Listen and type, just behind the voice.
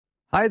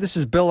Hi, this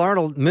is Bill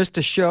Arnold. Missed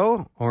a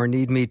show or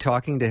need me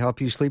talking to help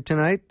you sleep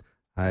tonight?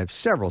 I have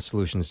several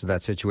solutions to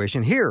that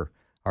situation. Here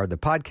are the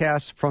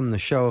podcasts from the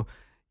show.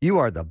 You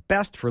are the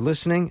best for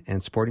listening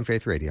and supporting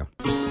Faith Radio.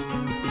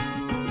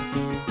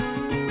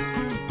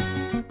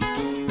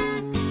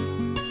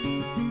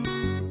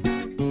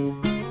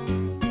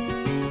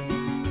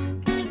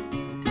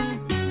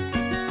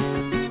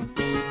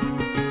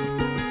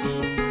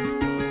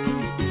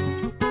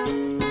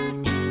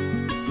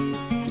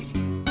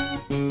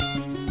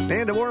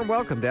 And a warm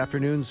welcome to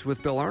Afternoons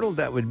with Bill Arnold.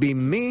 That would be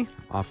me.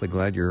 Awfully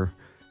glad you're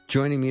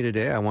joining me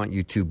today. I want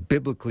you to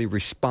biblically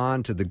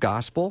respond to the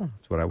gospel.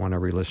 That's what I want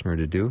every listener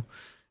to do.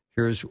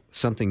 Here's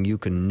something you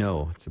can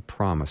know. It's a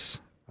promise.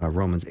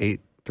 Romans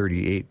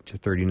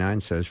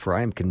 8:38-39 says, "For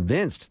I am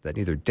convinced that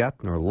neither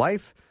death nor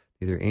life,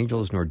 neither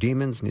angels nor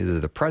demons,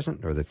 neither the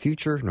present nor the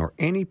future, nor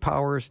any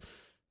powers,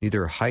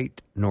 neither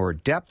height nor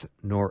depth,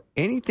 nor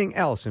anything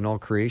else in all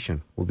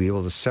creation will be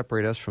able to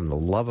separate us from the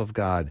love of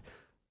God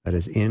that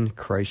is in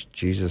Christ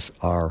Jesus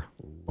our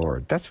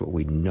Lord." That's what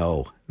we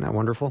know. Isn't that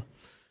wonderful?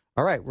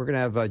 All right, we're going to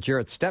have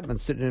Jarrett Stepman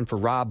sitting in for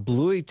Rob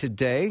Bluey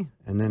today,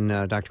 and then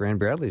Dr. Ann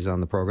Bradley is on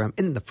the program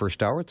in the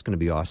first hour. It's going to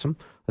be awesome.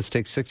 Let's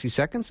take 60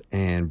 seconds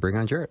and bring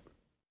on Jarrett.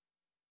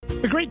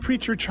 The great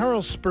preacher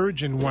Charles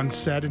Spurgeon once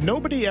said,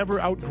 "Nobody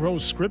ever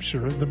outgrows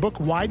Scripture. The book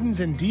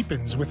widens and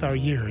deepens with our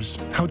years."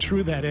 How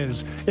true that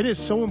is. It is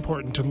so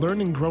important to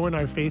learn and grow in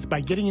our faith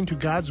by getting into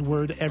God's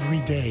Word every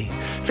day.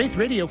 Faith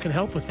Radio can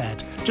help with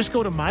that. Just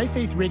go to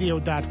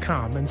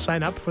myfaithradio.com and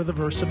sign up for the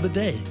verse of the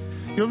day.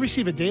 You'll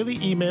receive a daily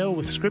email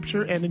with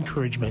scripture and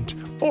encouragement.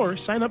 Or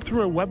sign up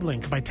through a web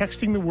link by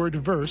texting the word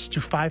verse to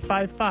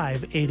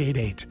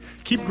 555-888.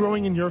 Keep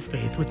growing in your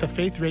faith with the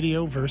Faith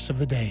Radio verse of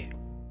the day.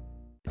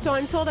 So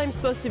I'm told I'm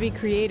supposed to be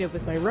creative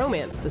with my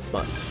romance this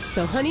month.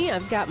 So honey,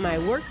 I've got my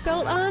work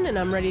belt on and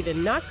I'm ready to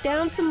knock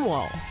down some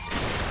walls.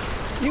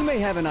 You may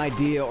have an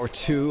idea or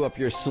two up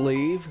your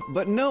sleeve,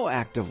 but no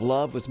act of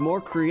love was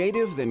more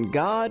creative than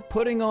God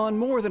putting on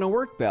more than a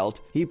work belt.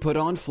 He put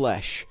on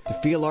flesh to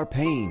feel our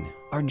pain,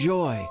 our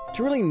joy,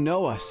 to really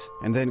know us,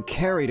 and then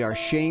carried our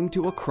shame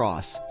to a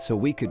cross so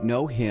we could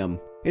know Him.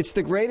 It's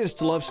the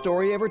greatest love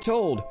story ever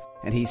told,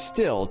 and He's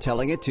still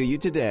telling it to you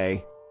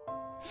today.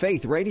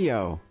 Faith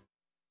Radio.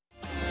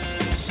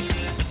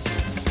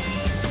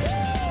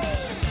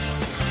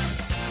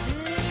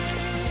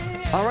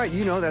 All right,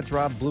 you know that's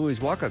Rob Bluey's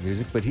walk-up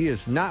music, but he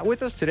is not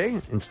with us today.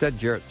 Instead,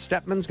 Jarrett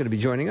Stepman's going to be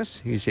joining us.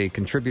 He's a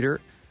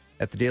contributor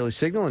at the Daily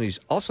Signal, and he's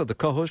also the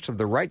co-host of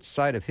the Right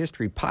Side of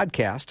History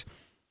podcast.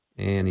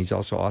 And he's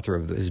also author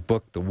of his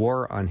book, The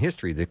War on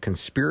History, The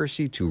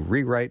Conspiracy to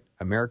Rewrite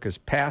America's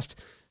Past.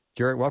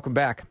 Jarrett, welcome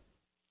back.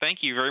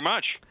 Thank you very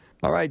much.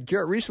 All right,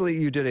 Jarrett, recently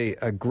you did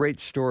a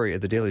great story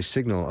at the Daily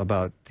Signal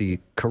about the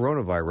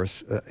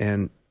coronavirus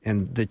and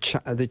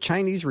the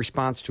Chinese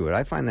response to it.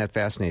 I find that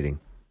fascinating.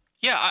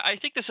 Yeah, I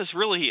think this is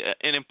really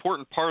an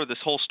important part of this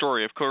whole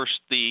story. Of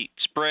course, the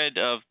spread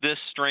of this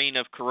strain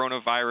of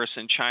coronavirus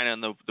in China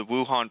and the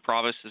Wuhan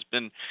province has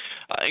been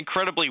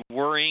incredibly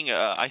worrying.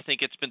 I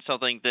think it's been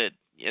something that,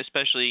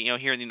 especially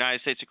here in the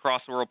United States,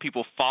 across the world,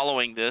 people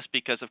following this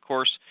because, of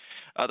course,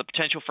 the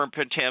potential for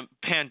a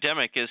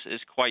pandemic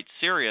is quite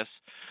serious.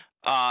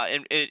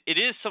 And it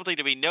is something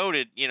to be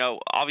noted.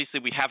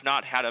 Obviously we have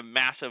not had a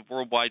massive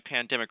worldwide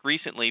pandemic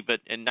recently, but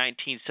in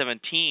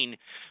 1917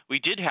 we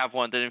did have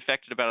one that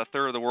infected about a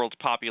third of the world's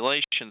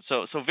population.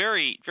 So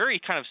very, very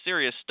kind of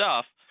serious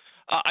stuff.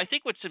 I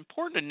think what's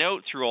important to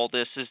note through all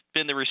this has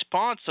been the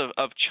response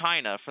of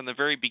China from the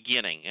very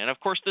beginning. And, of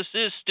course, this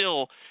is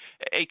still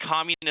a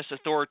communist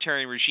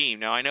authoritarian regime.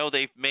 Now, I know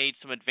they've made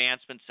some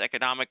advancements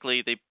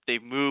economically.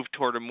 They've moved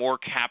toward a more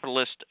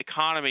capitalist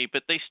economy,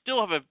 but they still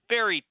have a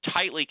very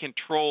tightly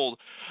controlled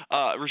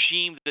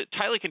regime that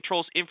tightly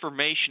controls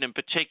information in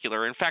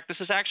particular. In fact, this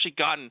has actually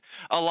gotten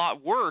a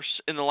lot worse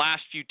in the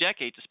last few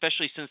decades,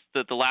 especially since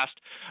the last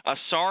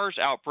SARS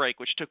outbreak,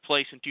 which took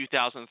place in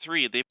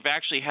 2003. They've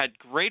actually had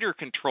greater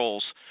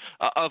controls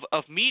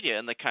of media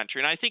in the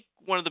country. And I think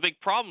one of the big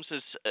problems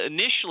is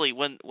initially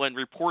when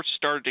reports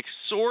started to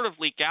sort of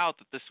leak out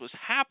that this was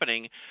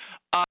happening,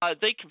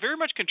 they very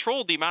much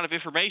controlled the amount of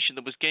information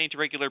that was getting to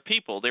regular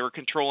people. They were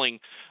controlling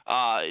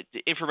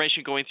the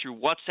information going through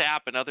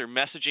WhatsApp and other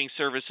messaging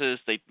services.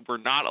 They were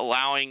not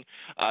allowing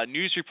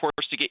news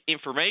reporters to get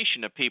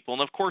information to people.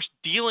 And, of course,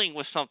 dealing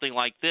with something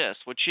like this,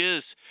 which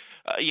is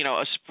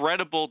a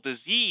spreadable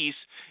disease,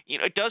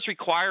 it does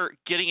require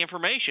getting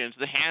information into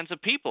the hands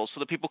of people so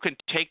that people can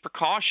take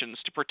precautions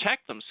to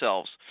protect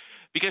themselves.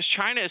 Because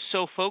China is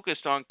so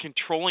focused on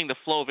controlling the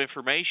flow of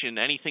information,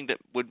 anything that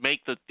would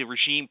make the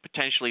regime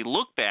potentially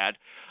look bad,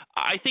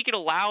 I think it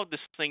allowed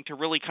this thing to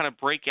really kind of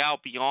break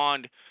out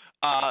beyond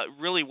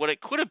really what it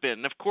could have been.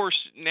 And of course,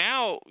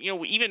 now,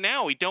 even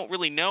now, we don't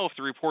really know if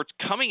the reports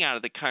coming out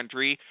of the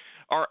country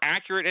are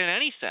accurate in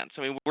any sense.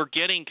 I mean, we're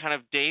getting kind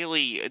of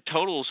daily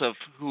totals of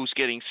who's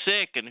getting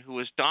sick and who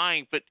is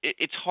dying, but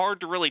it's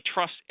hard to really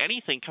trust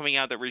anything coming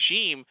out of the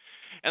regime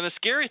And the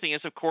scary thing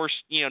is, of course,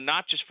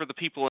 not just for the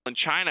people in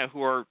China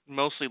who are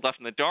mostly left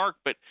in the dark,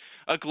 but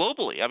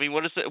globally. I mean,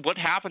 what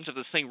happens if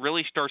this thing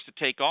really starts to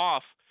take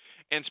off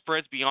and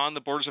spreads beyond the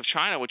borders of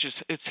China, which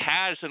it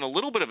has in a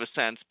little bit of a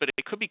sense, but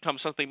it could become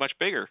something much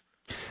bigger.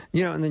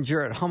 And then,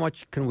 Jared, how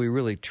much can we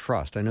really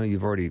trust? I know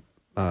you've already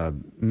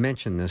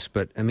mentioned this,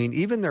 but, I mean,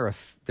 even their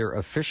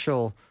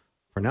official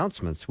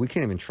pronouncements, we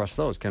can't even trust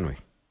those, can we?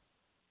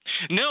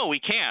 No, we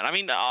can't. I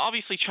mean,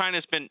 obviously,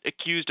 China's been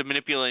accused of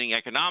manipulating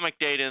economic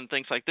data and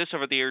things like this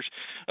over the years,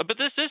 but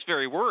this is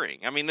very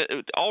worrying. I mean,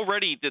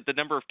 already the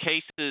number of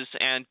cases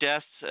and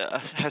deaths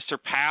has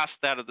surpassed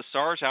that of the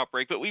SARS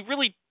outbreak, but we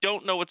really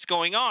don't know what's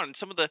going on.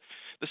 Some of the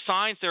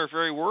signs there are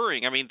very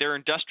worrying. I mean, their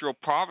industrial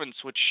province,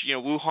 which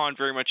Wuhan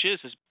very much is,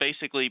 has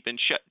basically been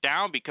shut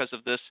down because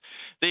of this.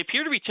 They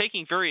appear to be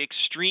taking very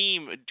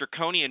extreme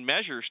draconian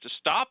measures to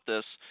stop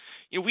this.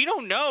 We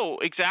don't know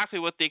exactly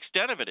what the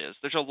extent of it is.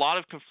 There's a lot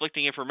of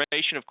conflicting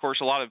information, of course,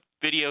 a lot of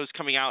videos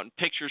coming out and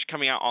pictures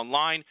coming out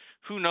online.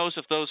 Who knows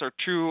if those are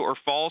true or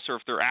false, or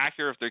if they're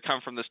accurate, if they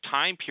come from this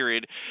time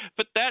period.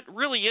 But that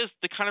really is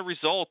the kind of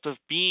result of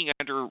being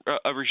under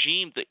a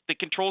regime that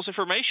controls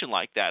information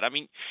like that. I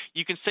mean,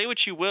 you can say what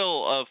you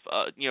will of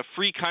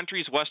free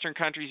countries, Western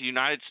countries, the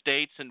United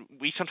States, and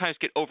we sometimes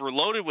get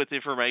overloaded with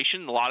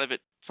information, a lot of it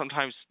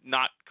sometimes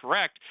not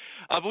correct.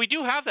 But we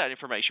do have that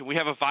information. We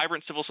have a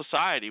vibrant civil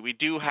society. We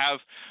do have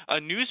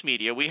news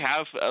media. We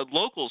have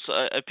locals,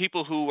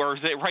 people who are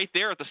right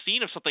there at the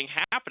scene of something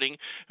happening,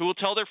 who will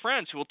tell their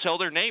friends, who will tell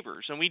their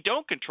neighbors. And we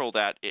don't control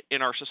that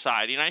in our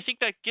society. And I think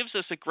that gives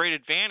us a great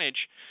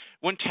advantage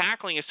when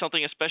tackling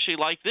something especially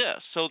like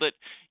this, so that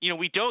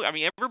we don't. I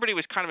mean, everybody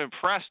was kind of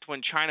impressed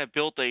when China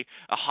built a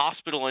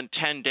hospital in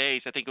 10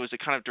 days. I think it was a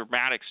kind of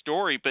dramatic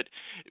story, but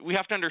we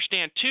have to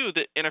understand too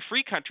that in a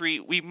free country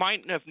we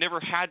might have never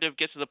had to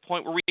get to the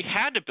point where we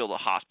had to build a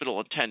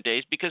hospital in 10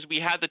 days because we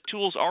had the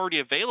tools already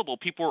available.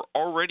 People were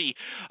already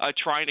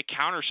trying to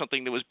counter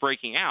something that was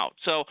breaking out.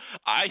 So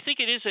I think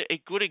it is a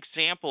good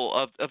example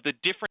of the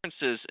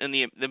differences in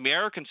the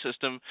American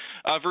system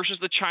versus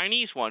the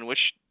Chinese one, which,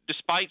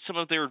 despite some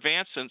of their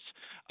advancements,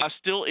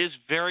 still is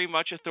very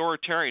much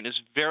authoritarian, is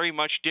very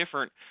much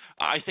different,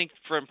 I think,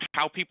 from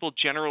how people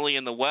generally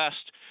in the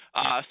West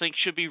think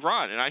should be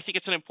run. And I think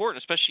it's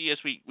important, especially as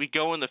we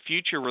go in the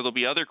future where there'll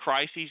be other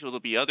crises, where there'll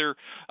be other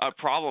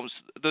problems.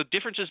 The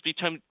differences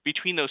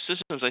between those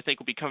systems, I think,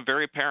 will become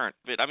very apparent.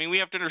 But, I mean, we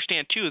have to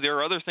understand, too, there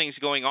are other things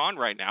going on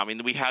right now. I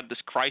mean, we had this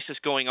crisis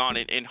going on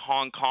in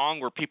Hong Kong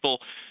where people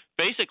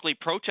basically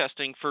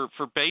protesting for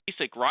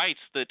basic rights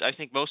that I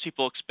think most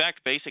people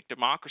expect, basic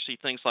democracy,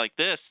 things like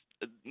this.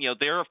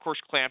 They're, of course,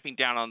 clamping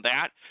down on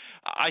that.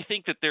 I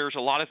think that there's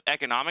a lot of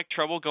economic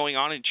trouble going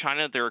on in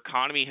China. Their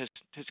economy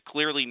has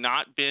clearly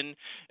not been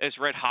as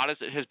red hot as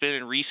it has been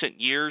in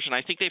recent years, and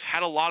I think they've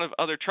had a lot of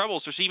other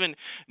troubles. There's even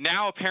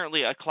now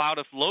apparently a cloud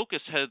of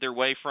locusts headed their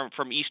way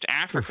from East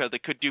Africa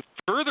that could do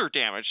further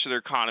damage to their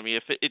economy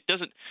if it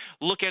doesn't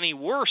look any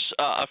worse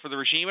for the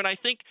regime. And I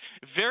think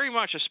very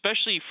much,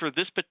 especially for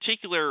this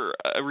particular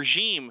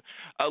regime,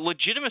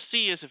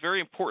 legitimacy is a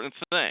very important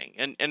thing.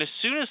 And as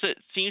soon as it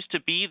seems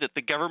to be that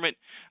the government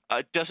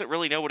doesn't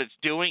really know what it's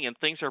doing and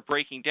things are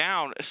breaking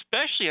down,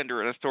 especially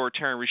under an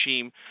authoritarian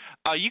regime,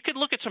 you could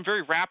look at some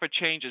very rapid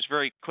changes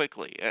very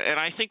quickly. And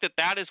I think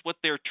that is what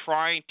they're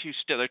trying to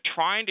they're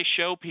trying to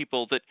show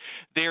people that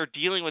they're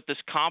dealing with this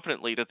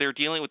competently, that they're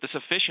dealing with this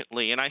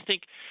efficiently. And I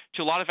think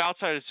to a lot of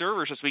outside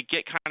observers, as we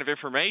get kind of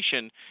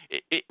information,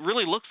 it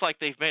really looks like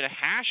they've made a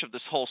hash of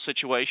this whole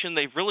situation.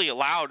 They've really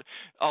allowed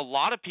a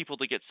lot of people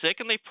to get sick,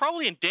 and they've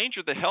probably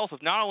endangered the health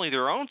of not only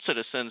their own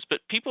citizens, but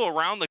people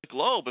around the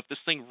globe if this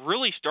thing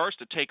really starts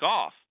to take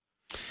off.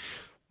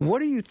 What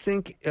do you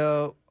think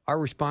our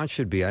response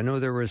should be? I know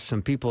there was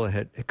some people that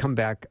had come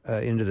back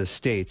into the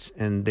States,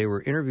 and they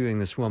were interviewing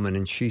this woman,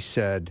 and she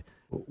said,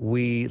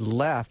 we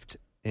left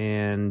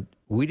and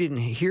we didn't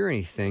hear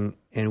anything,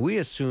 and we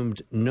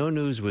assumed no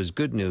news was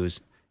good news.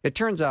 It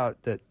turns out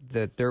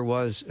that there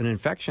was an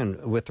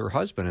infection with her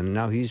husband, and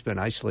now he's been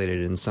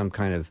isolated in some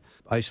kind of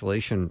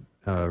isolation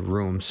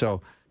room.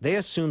 So they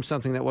assumed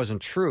something that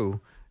wasn't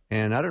true,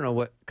 and I don't know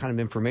what kind of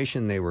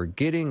information they were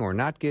getting or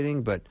not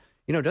getting, but,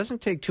 it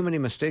doesn't take too many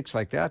mistakes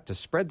like that to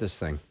spread this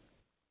thing.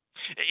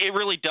 It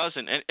really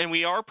doesn't, and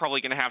we are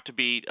probably going to have to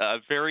be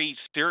very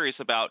serious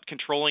about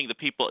controlling the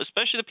people,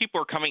 especially the people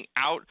who are coming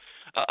out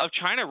of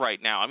China right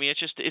now. I mean,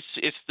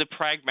 it's the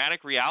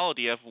pragmatic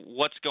reality of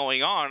what's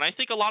going on. And I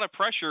think a lot of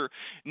pressure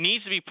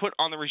needs to be put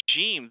on the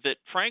regime that,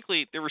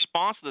 frankly, the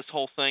response to this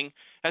whole thing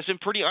has been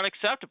pretty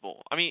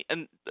unacceptable. I mean,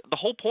 and the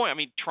whole point,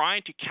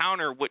 trying to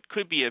counter what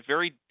could be a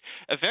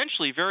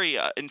eventually very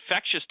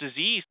infectious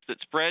disease that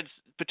spreads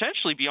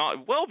potentially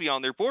well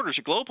beyond their borders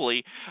globally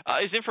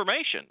is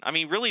information. I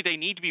mean, really, they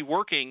need to be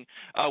working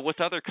with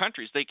other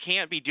countries. They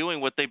can't be doing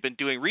what they've been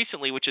doing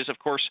recently, which is, of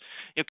course,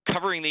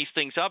 covering these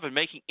things up and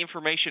making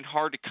information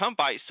hard to come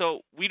by. So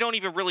we don't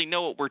even really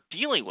know what we're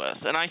dealing with.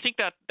 And I think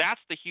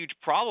that's the huge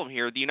problem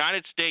here. The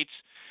United States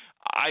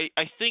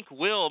I think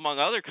will, among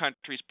other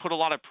countries, put a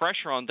lot of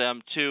pressure on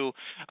them to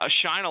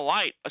shine a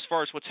light as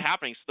far as what's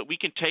happening, so that we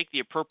can take the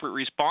appropriate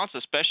response,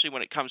 especially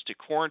when it comes to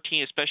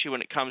quarantine, especially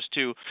when it comes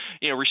to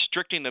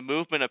restricting the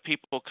movement of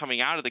people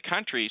coming out of the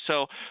country.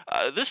 So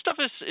this stuff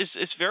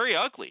is very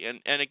ugly,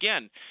 and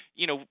again,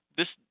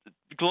 this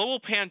global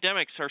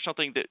pandemics are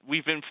something that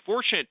we've been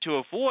fortunate to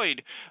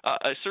avoid,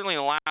 certainly in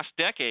the last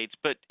decades,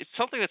 but it's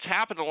something that's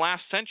happened in the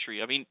last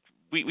century. I mean,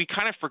 we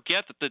kind of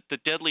forget that the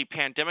deadly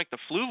pandemic, the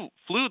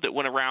flu that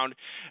went around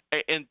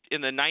in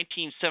the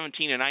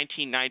 1917 and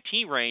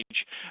 1919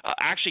 range,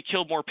 actually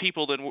killed more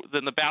people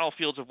than the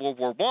battlefields of World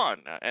War I,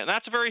 and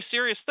that's a very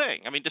serious thing.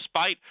 I mean,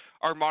 despite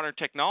our modern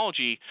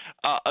technology,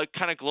 a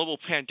kind of global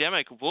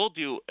pandemic will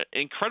do an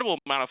incredible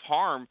amount of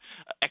harm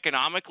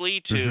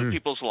economically to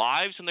people's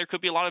lives, and there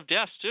could be a lot of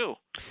deaths too.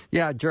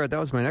 Yeah, Jared, that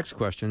was my next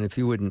question. If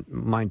you wouldn't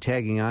mind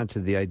tagging on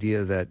to the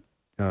idea that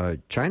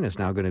China is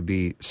now going to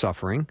be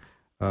suffering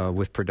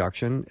with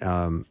production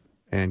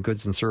and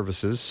goods and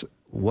services,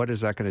 what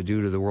is that going to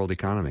do to the world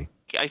economy?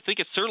 I think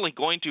it's certainly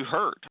going to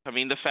hurt. I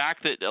mean, the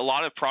fact that a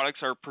lot of products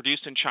are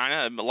produced in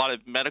China, a lot of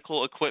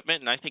medical equipment,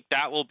 and I think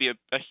that will be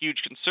a huge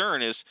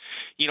concern is,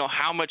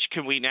 how much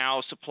can we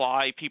now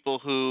supply people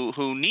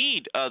who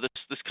need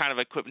this kind of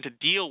equipment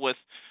to deal with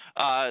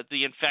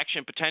the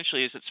infection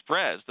potentially as it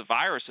spreads, the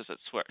virus as it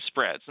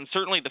spreads. And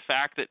certainly the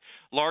fact that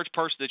large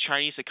parts of the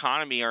Chinese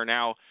economy are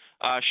now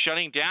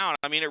shutting down,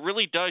 I mean, it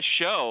really does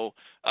show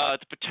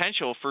the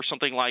potential for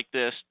something like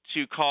this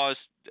to cause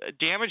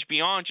damage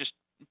beyond just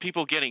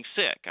people getting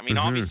sick. I mean,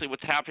 obviously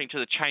what's happening to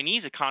the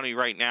Chinese economy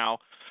right now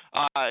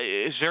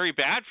is very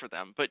bad for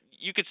them, but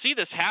you could see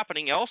this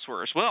happening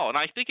elsewhere as well. And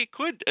I think it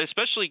could,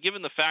 especially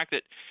given the fact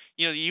that,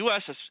 the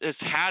U.S. has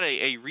had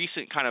a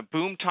recent kind of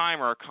boom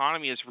time. Our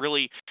economy has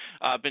really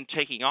been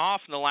taking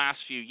off in the last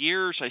few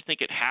years. I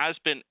think it has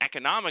been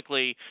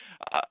economically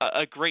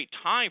a great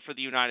time for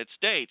the United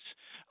States.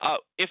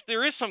 If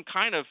there is some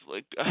kind of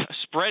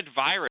spread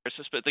virus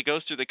that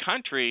goes through the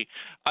country,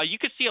 you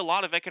could see a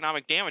lot of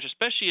economic damage,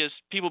 especially as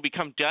people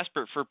become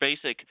desperate for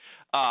basic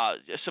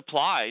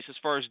supplies as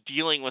far as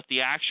dealing with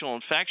the actual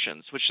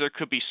infections, which there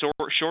could be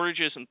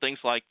shortages and things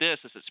like this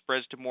as it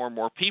spreads to more and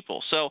more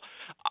people. So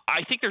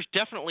I think there's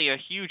definitely a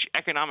huge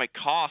economic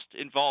cost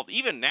involved,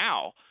 even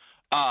now,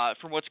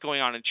 from what's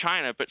going on in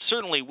China, but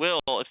certainly will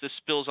if this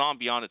spills on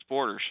beyond its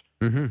borders.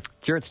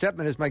 Jared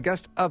Stettman is my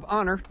guest of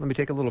honor. Let me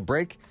take a little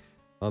break.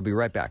 I'll be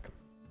right back.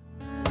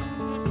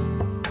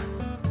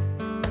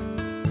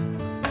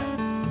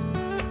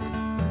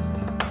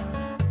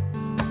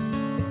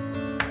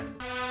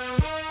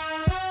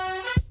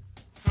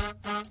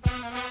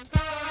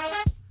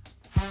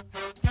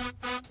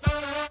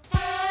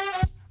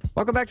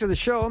 Welcome back to the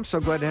show. I'm so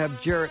glad to have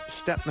Jarrett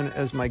Stettman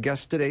as my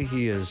guest today.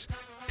 He is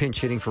pinch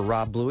hitting for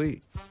Rob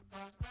Bluey.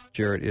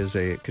 Jarrett is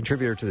a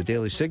contributor to the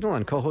Daily Signal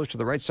and co-host of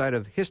the Right Side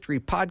of History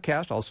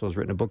podcast. Also has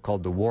written a book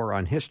called The War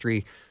on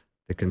History,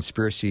 The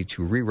Conspiracy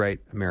to Rewrite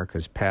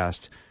America's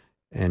Past,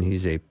 and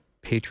he's a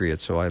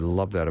patriot, so I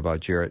love that about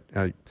Jarrett.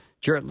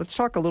 Jarrett, let's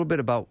talk a little bit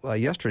about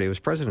yesterday. It was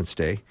President's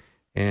Day,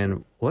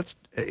 and let's,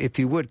 if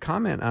you would,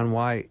 comment on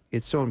why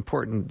it's so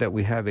important that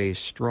we have a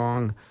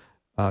strong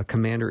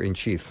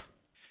commander-in-chief.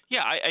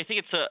 Yeah, I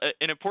think it's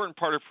an important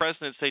part of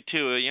President's Day,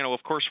 too.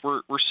 Of course,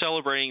 we're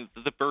celebrating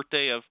the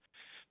birthday of,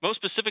 most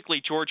specifically,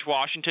 George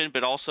Washington,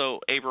 but also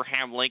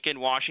Abraham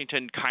Lincoln.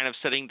 Washington kind of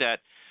setting that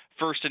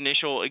first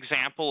initial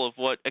example of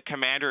what a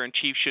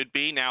commander-in-chief should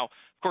be. Now,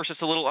 of course,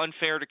 it's a little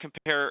unfair to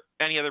compare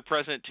any other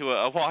president to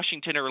a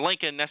Washington or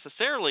Lincoln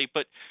necessarily,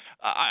 but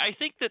I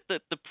think that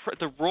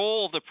the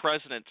role of the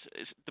president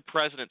is the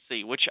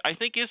presidency, which I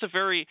think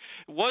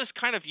was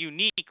kind of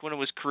unique when it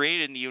was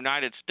created in the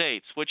United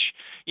States, which,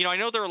 I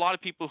know there are a lot of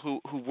people who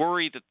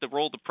worry that the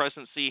role of the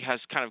presidency has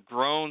kind of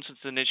grown since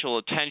the initial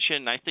attention,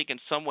 and I think in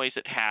some ways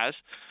it has.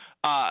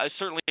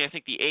 Certainly, I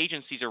think the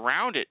agencies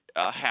around it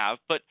have,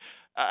 but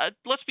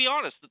let's be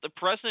honest, that the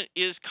president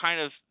is kind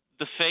of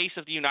the face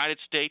of the United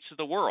States to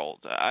the world.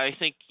 I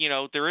think,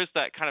 there is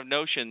that kind of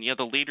notion,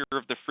 the leader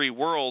of the free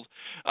world.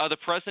 The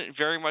president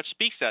very much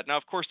speaks that. Now,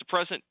 of course, the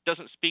president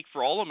doesn't speak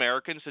for all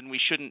Americans, and we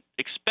shouldn't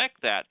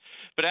expect that.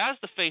 But as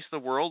the face of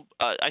the world,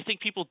 I think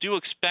people do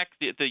expect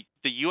the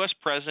U.S.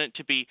 president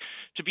to be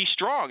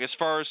strong as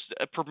far as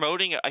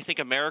promoting, I think,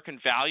 American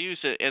values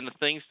and the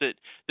things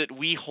that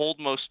we hold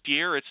most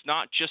dear. It's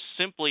not just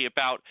simply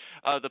about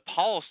the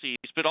policies,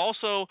 but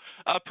also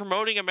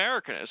promoting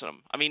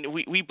Americanism. I mean,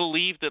 we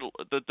believe that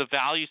the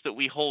values that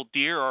we hold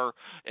dear are,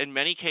 in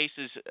many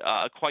cases,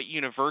 quite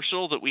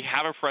universal, that we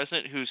have a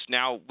president who's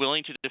now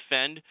willing to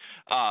defend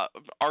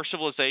our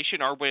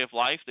civilization, our way of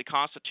life, the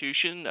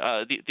Constitution,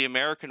 the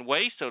American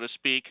way, so to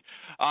speak,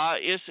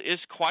 is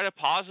quite a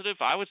positive,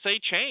 I would say, say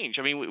change.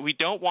 I mean, we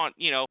don't want,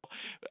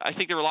 I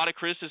think there were a lot of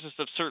criticisms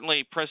of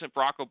certainly President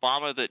Barack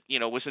Obama that,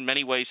 was in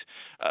many ways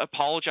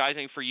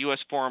apologizing for U.S.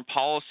 foreign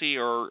policy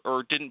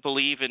or didn't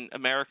believe in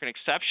American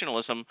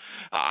exceptionalism.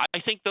 I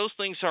think those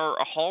things are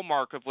a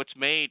hallmark of what's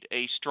made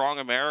a strong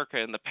America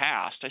in the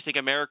past. I think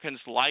Americans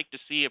like to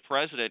see a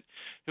president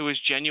who is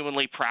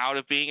genuinely proud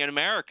of being an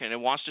American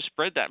and wants to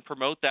spread that and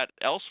promote that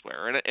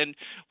elsewhere. And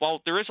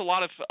while there is a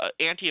lot of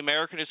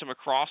anti-Americanism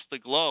across the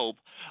globe,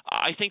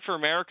 I think for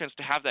Americans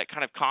to have that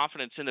kind of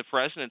confidence in the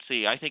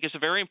presidency, I think is a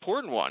very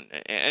important one.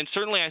 And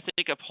certainly I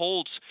think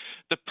upholds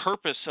the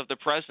purpose of the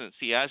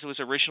presidency as it was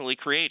originally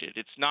created.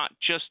 It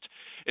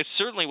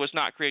certainly was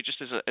not created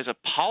just as a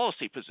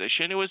policy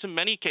position. It was in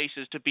many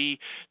cases to be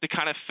the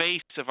kind of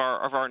face of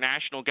our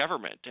national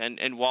government.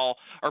 And while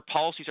our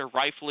policies are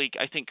rightfully,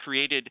 I think,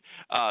 created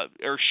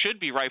or should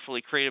be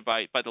rightfully created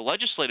by the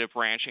legislative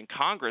branch in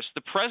Congress,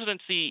 the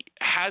presidency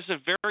has a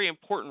very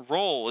important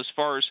role as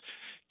far as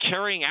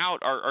carrying out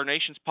our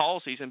nation's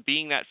policies and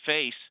being that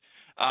face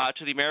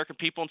to the American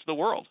people and to the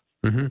world.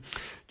 Mm-hmm.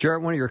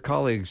 Jarrett, one of your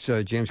colleagues,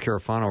 James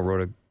Carafano,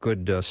 wrote a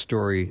good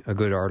story, a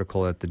good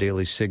article at the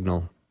Daily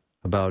Signal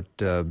about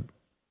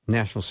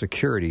national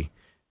security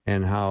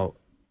and how,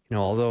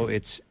 although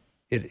it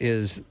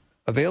is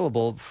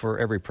available for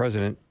every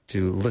president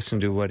to listen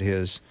to what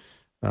his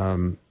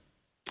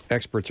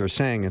experts are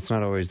saying, it's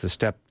not always the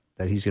step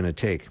that he's going to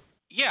take.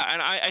 Yeah,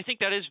 and I think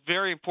that is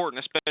very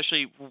important,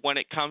 especially when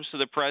it comes to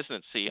the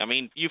presidency. I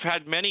mean, you've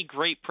had many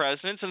great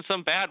presidents and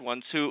some bad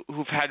ones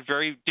who've had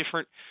very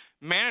different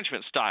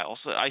management styles.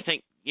 I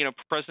think,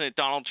 President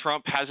Donald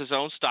Trump has his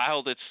own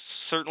style that's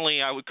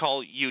certainly, I would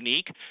call,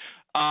 unique.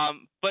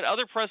 But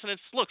other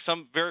presidents,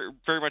 some very,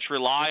 very much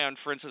rely on,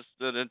 for instance,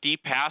 the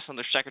deep pass on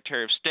their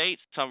Secretary of State.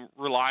 Some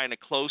rely on a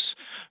close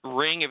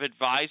ring of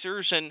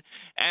advisors. And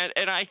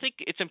I think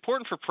it's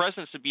important for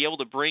presidents to be able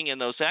to bring in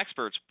those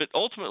experts. But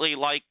ultimately,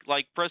 like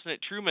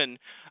President Truman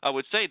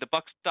would say, the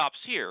buck stops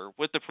here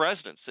with the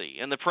presidency.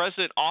 And the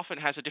president often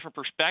has a different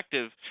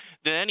perspective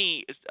than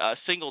any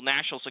single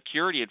national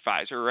security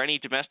advisor or any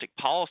domestic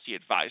policy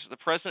advisor. The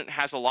president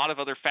has a lot of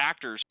other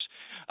factors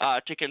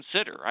to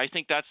consider. I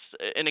think that's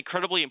an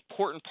incredibly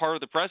important part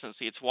of the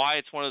presidency. It's why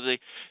it's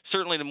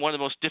certainly one of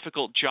the most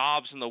difficult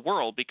jobs in the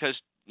world, because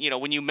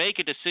when you make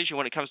a decision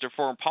when it comes to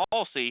foreign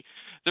policy,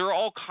 there are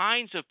all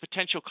kinds of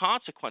potential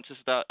consequences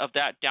of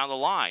that down the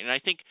line. And I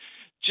think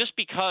just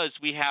because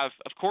we have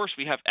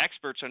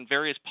experts on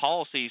various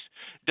policies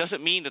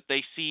doesn't mean that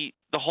they see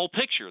the whole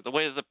picture the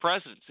way that the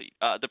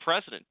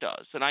president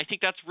does. And I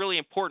think that's really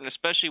important,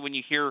 especially when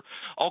you hear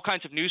all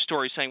kinds of news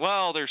stories saying,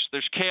 well,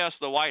 there's chaos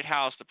in the White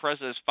House, the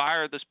president has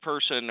fired this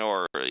person,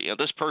 or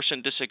this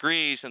person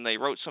disagrees and they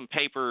wrote some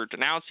paper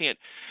denouncing it.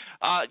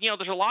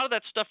 There's a lot of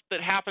that stuff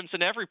that happens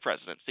in every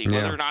presidency,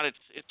 whether or not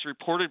it's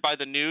reported by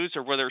the news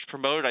or whether it's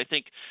promoted. I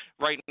think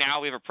right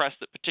now we have a press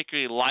that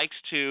particularly likes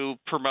to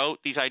promote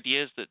these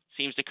ideas that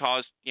seems to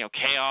cause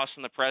chaos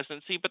in the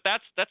presidency, but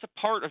that's a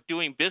part of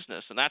doing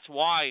business, and that's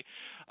why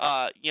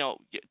the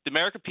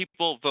American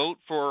people vote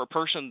for a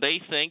person they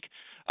think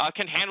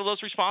can handle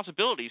those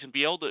responsibilities and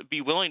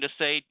be willing to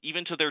say,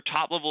 even to their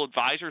top level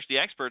advisors, the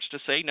experts, to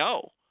say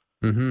no.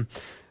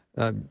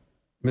 Mm-hmm.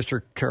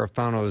 Mr.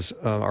 Carafano's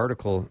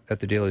article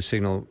at the Daily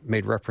Signal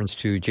made reference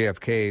to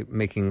JFK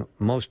making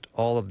most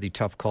all of the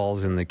tough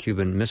calls in the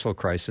Cuban Missile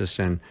Crisis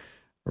and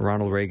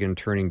Ronald Reagan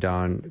turning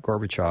down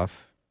Gorbachev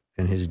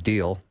and his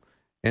deal.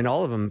 And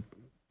all of them,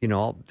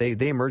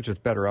 they emerged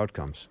with better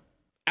outcomes.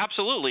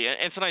 Absolutely,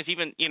 and sometimes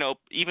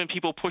even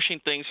people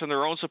pushing things from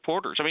their own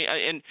supporters. I mean,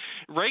 and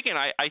Reagan,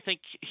 I think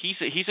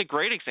he's a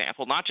great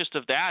example, not just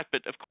of that,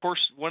 but of course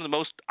one of the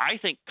most, I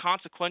think,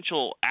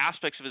 consequential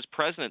aspects of his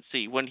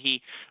presidency when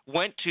he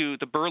went to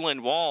the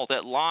Berlin Wall.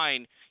 That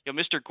line,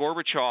 Mr.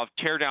 Gorbachev,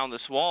 tear down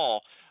this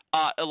wall.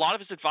 A lot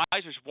of his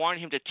advisors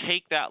wanted him to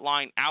take that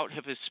line out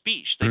of his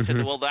speech. They said,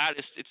 well,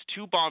 it's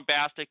too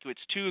bombastic,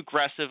 it's too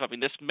aggressive. I mean,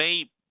 this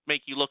may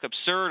make you look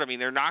absurd. I mean,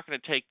 they're not going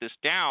to take this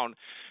down.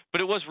 But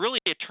it was really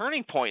a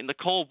turning point in the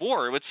Cold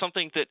War. It was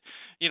something that,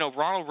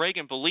 Ronald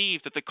Reagan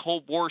believed that the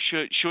Cold War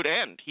should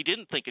end. He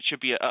didn't think it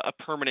should be a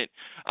permanent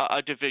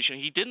division.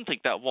 He didn't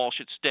think that wall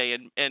should stay.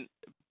 And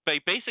by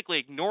basically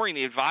ignoring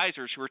the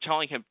advisors who were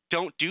telling him,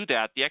 don't do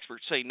that, the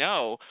experts say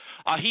no,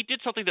 he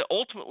did something that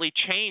ultimately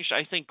changed,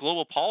 I think,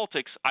 global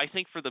politics, I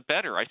think, for the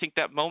better. I think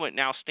that moment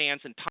now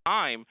stands in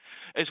time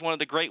as one of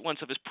the great ones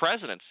of his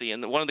presidency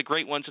and one of the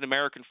great ones in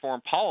American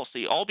foreign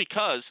policy, all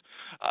because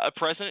a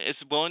president is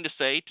willing to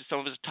say to some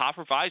of his top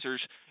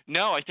advisors,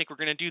 no, I think we're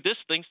going to do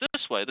things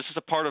this way. This is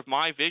a part of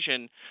my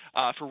vision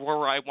for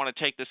where I want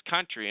to take this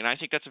country. And I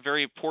think that's a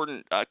very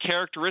important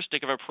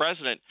characteristic of a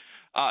president,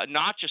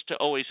 not just to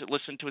always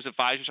listen to his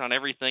advisors on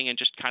everything and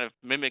just kind of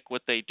mimic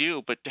what they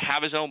do, but to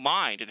have his own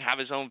mind and have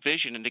his own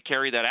vision and to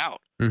carry that out.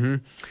 Mm-hmm.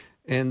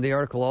 And the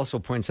article also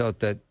points out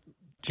that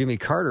Jimmy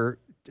Carter,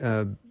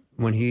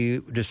 when he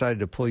decided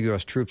to pull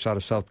U.S. troops out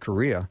of South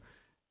Korea,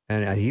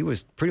 and he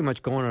was pretty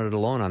much going it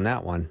alone on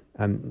that one.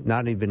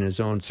 Not even his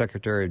own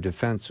Secretary of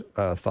Defense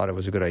thought it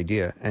was a good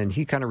idea. And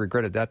he kind of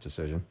regretted that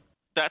decision.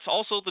 that's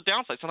also the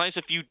downside. Sometimes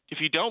if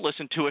you don't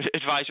listen to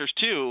advisors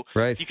too,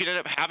 right, you could end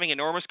up having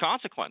enormous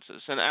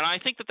consequences. And I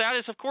think that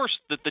is, of course,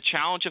 the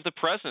challenge of the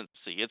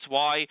presidency. It's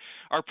why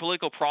our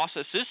political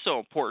process is so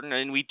important,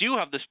 and we do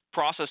have this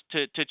process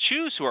to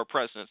choose who our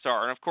presidents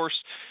are. And of course,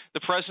 the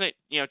president,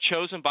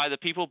 chosen by the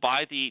people,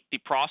 by the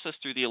process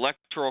through the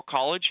Electoral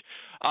College,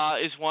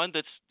 is one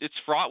it's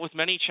fraught with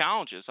many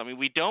challenges. I mean,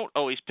 we don't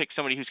always pick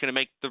somebody who's going to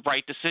make the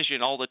right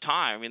decision all the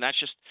time. I mean, that's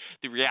just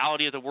the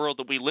reality of the world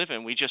that we live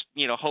in. We just,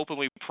 hope and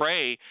we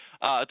pray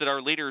that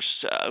our leaders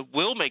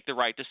will make the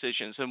right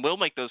decisions and will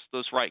make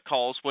those right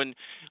calls. When,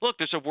 look,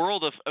 there's a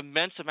world of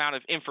immense amount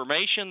of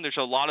information. There's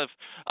a lot of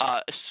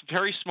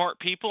very smart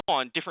people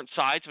on different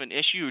sides of an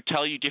issue who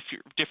tell you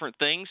different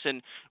things,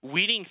 and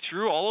weeding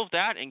through all of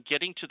that and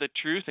getting to the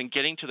truth and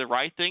getting to the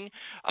right thing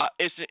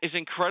is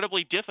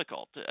incredibly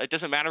difficult. It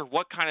doesn't matter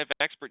what kind of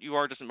expert you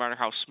are. It doesn't matter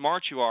how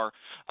smart you are.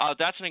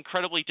 That's an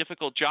incredibly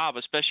difficult job,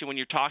 especially when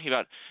you're talking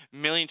about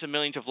millions and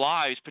millions of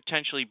lives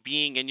potentially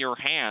being in your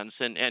hands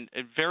and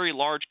very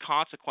large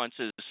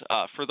consequences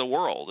for the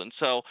world. And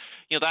so,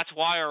 that's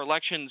why our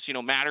elections,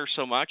 matter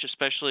so much,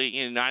 especially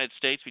in the United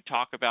States. We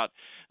talk about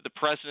the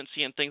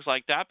presidency and things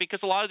like that, because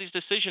a lot of these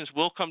decisions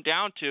will come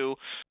down to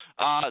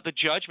the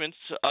judgments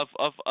of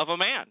a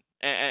man,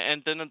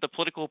 and then the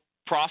political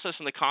process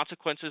and the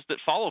consequences that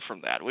follow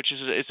from that, which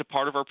is a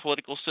part of our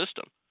political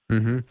system.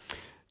 Mm-hmm.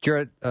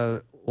 Jared,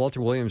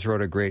 Walter Williams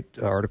wrote a great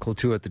article,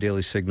 too, at the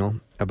Daily Signal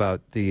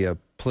about the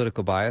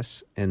political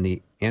bias and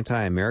the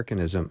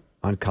anti-Americanism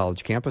on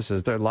college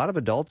campuses. A lot of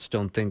adults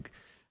don't think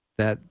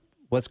that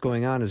what's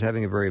going on is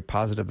having a very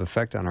positive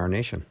effect on our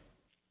nation.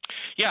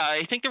 Yeah,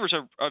 I think there was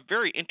a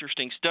very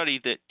interesting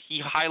study that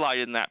he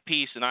highlighted in that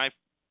piece, and I've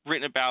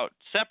written about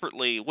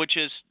separately, which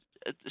is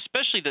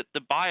especially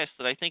the bias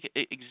that I think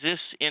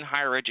exists in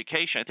higher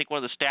education. I think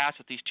one of the stats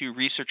that these two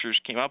researchers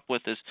came up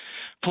with is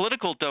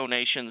political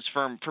donations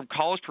from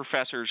college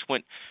professors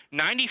went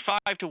 95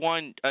 to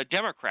 1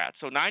 Democrat,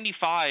 so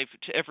 95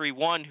 to every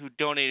one who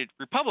donated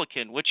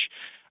Republican, which,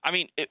 I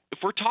mean, if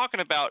we're talking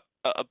about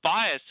a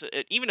bias,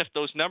 even if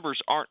those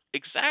numbers aren't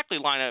exactly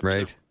line up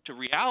right to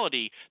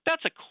reality,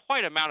 that's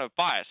quite amount of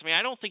bias. I mean,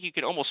 I don't think you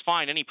could almost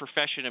find any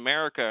profession in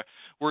America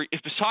where,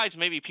 if besides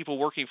maybe people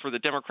working for the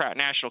Democrat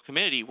National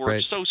Committee, where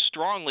it's so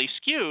strongly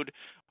skewed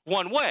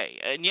one way.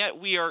 And yet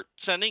we are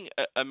sending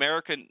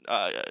American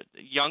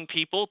young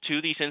people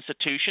to these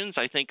institutions.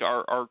 I think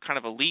our kind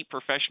of elite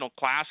professional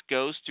class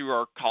goes through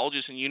our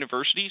colleges and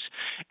universities,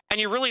 and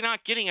you're really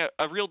not getting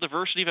a real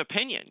diversity of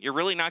opinion. You're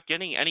really not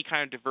getting any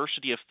kind of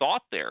diversity of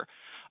thought there.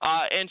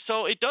 And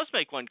so it does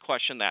make one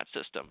question that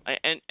system.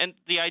 And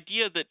the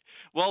idea that,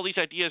 well, these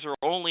ideas are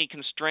only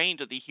constrained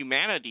to the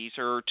humanities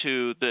or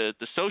to the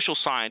social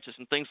sciences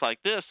and things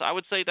like this, I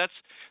would say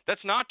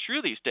that's not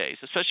true these days,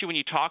 especially when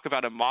you talk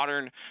about a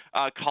modern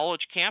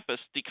college campus.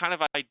 The kind of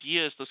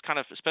ideas, those kind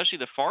of, especially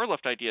the far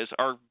left ideas,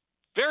 are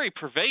very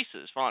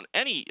pervasive on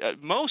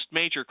most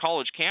major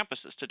college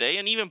campuses today,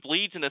 and even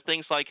bleeds into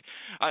things like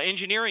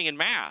engineering and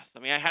math. I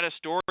mean, I had a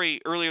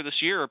story earlier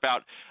this year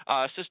about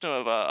a system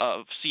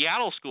of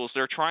Seattle schools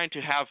that are trying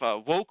to have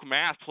woke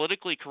math,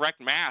 politically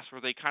correct math,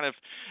 where they kind of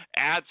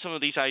add some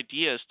of these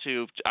ideas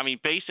to,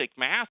 basic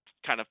math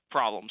kind of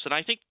problems. And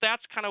I think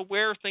that's kind of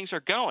where things are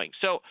going.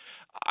 So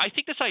I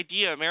think this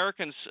idea,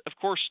 Americans, of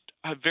course,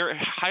 very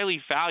highly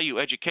value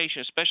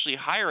education, especially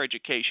higher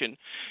education,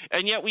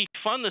 and yet we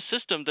fund the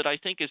system that I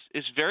think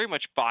is very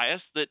much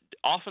biased, that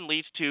often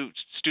leads to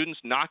students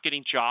not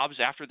getting jobs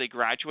after they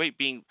graduate,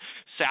 being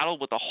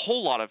saddled with a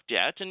whole lot of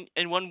debt.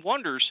 And one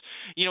wonders,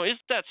 is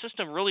that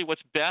system really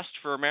what's best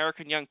for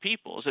American young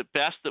people? Is it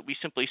best that we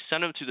simply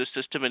send them through the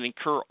system and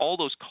incur all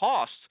those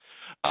costs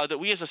that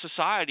we as a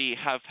society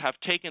have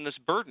taken this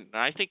burden?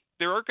 And I think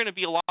there are going to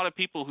be a lot of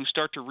people who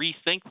start to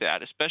rethink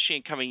that, especially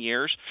in coming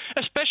years,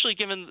 especially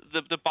given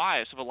the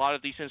bias of a lot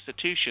of these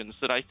institutions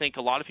that I think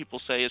a lot of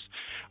people say is,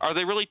 are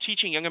they really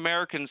teaching young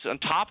Americans on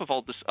top of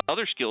all this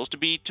other skills to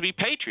be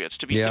patriots,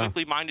 to be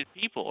politically minded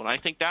people? And I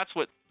think that's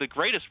what the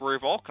greatest worry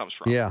of all comes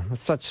from. Yeah,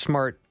 that's such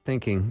smart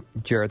thinking,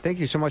 Jared. Thank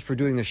you so much for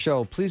doing the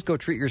show. Please go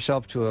treat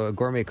yourself to a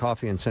gourmet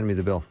coffee and send me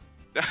the bill.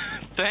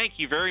 Thank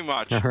you very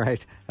much. All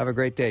right. Have a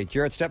great day.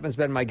 Jared Stepman's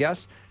been my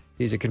guest.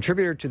 He's a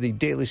contributor to the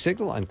Daily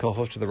Signal and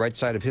co-host of the Right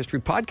Side of History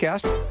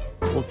podcast.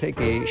 We'll take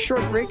a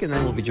short break, and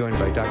then we'll be joined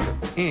by Dr.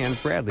 Ann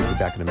Bradley. We'll be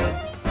back in a minute.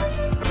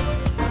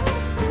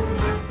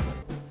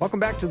 Welcome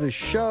back to the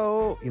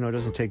show. It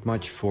doesn't take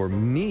much for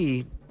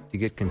me to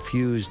get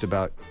confused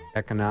about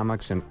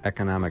economics and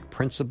economic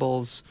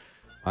principles.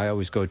 I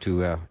always go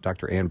to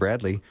Dr. Ann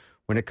Bradley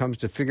when it comes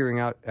to figuring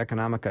out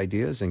economic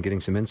ideas and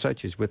getting some insight.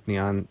 She's with me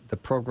on the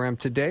program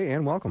today.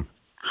 Ann, welcome.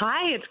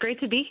 Hi, it's great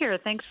to be here.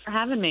 Thanks for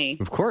having me.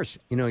 Of course.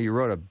 You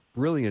wrote a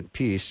brilliant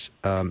piece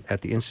at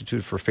the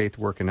Institute for Faith,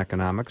 Work, and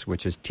Economics,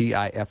 which is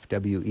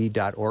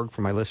TIFWE.org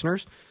for my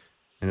listeners,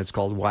 and it's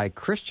called Why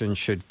Christians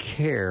Should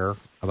Care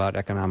About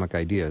Economic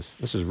Ideas.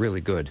 This is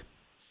really good.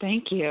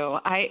 Thank you.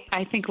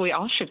 I think we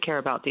all should care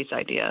about these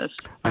ideas.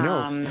 I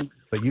know,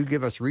 but you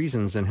give us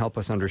reasons and help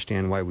us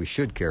understand why we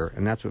should care,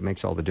 and that's what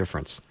makes all the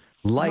difference.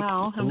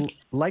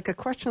 Like a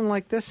question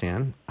like this,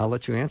 Ann, I'll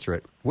let you answer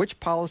it. Which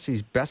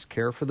policies best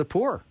care for the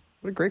poor?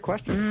 What a great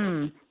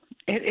question.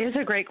 It is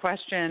a great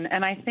question.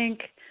 And I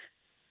think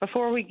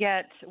before we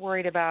get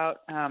worried about,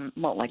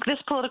 like this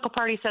political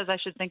party says I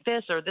should think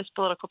this, or this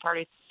political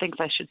party thinks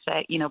I should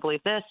say,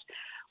 believe this,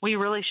 we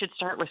really should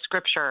start with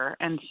Scripture.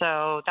 And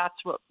so that's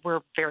what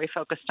we're very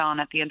focused on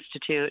at the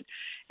Institute.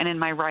 And in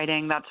my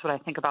writing, that's what I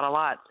think about a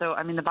lot. So,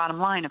 the bottom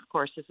line, of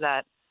course, is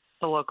that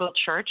the local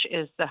church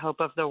is the hope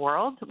of the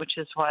world, which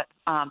is what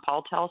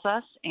Paul tells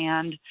us.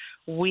 And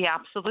we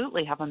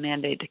absolutely have a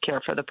mandate to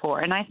care for the poor.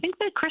 And I think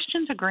that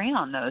Christians agree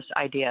on those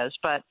ideas.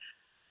 But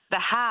the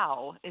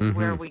how is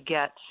where we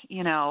get,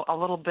 a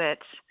little bit,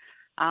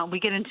 we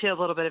get into a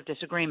little bit of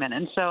disagreement.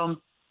 And so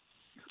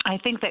I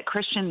think that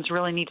Christians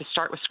really need to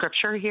start with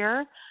Scripture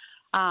here.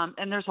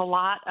 And there's a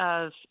lot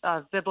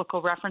of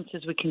biblical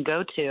references we can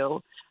go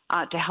to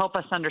help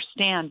us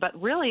understand. But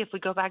really, if we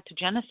go back to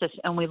Genesis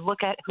and we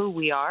look at who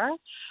we are,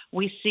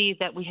 we see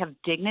that we have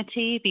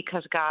dignity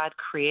because God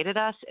created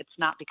us. It's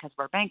not because of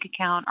our bank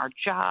account, our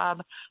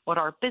job, what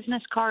our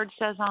business card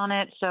says on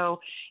it.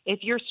 So if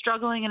you're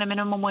struggling in a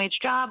minimum wage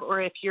job,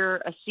 or if you're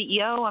a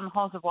CEO on the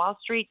halls of Wall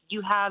Street,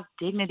 you have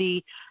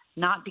dignity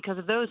not because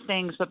of those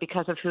things, but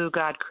because of who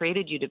God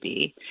created you to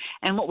be.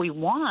 And what we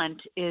want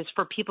is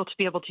for people to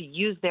be able to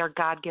use their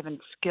God-given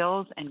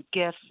skills and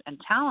gifts and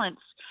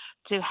talents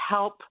to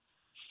help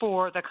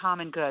for the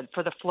common good,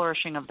 for the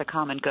flourishing of the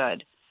common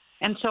good.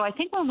 And so I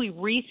think when we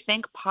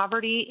rethink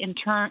poverty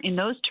in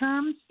those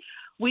terms,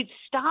 we'd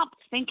stop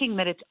thinking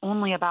that it's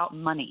only about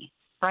money,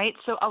 right?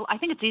 So I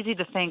think it's easy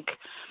to think,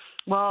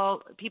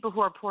 well, people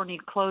who are poor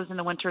need clothes in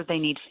the winter, they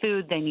need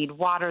food, they need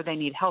water, they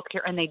need health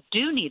care, and they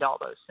do need all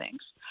those things.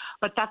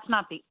 But that's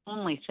not the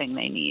only thing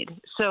they need.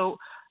 So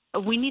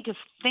we need to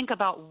think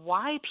about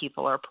why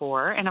people are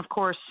poor. And, of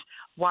course,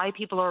 why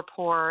people are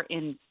poor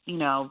in,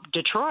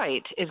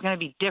 Detroit is going to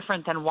be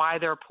different than why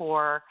they're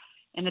poor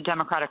in the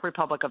Democratic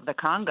Republic of the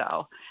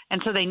Congo.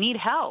 And so they need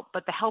help,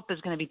 but the help is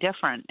going to be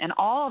different. And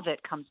all of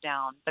it comes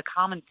down, the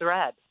common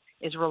thread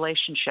is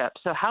relationship.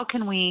 So how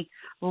can we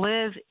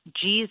live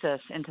Jesus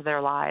into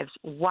their lives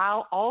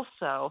while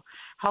also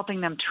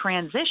helping them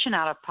transition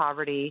out of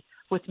poverty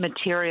with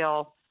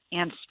material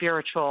and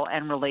spiritual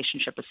and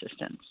relationship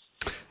assistance?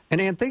 And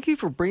Ann, thank you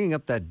for bringing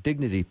up that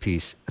dignity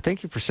piece.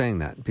 Thank you for saying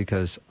that,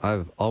 because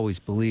I've always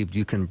believed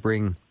you can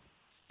bring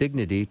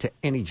dignity to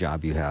any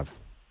job you have.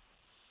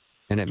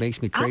 And it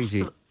makes me crazy.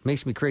 Absolutely. It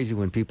makes me crazy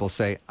when people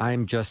say,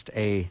 I'm just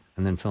a,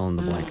 and then fill in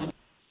the blank.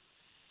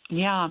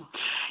 Yeah.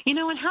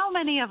 And how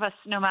many of us,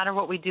 no matter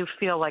what we do,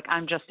 feel like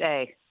I'm just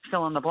a,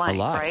 fill in the blank, a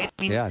lot. Right?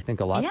 I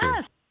think a lot do.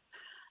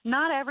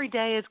 Not every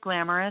day is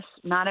glamorous.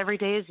 Not every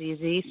day is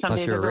easy. Some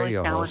days you're are a really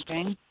radio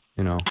challenging.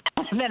 Host,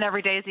 And then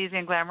every day is easy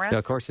and glamorous. Yeah,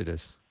 of course it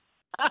is.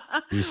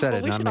 You said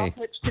it, not me. We should all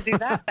switch to do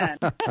that then.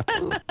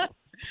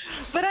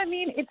 But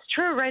it's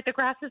true, right? The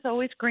grass is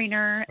always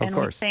greener. Of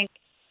course. We think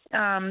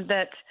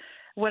that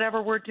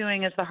whatever we're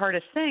doing is the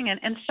hardest thing.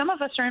 And some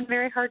of us are in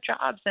very hard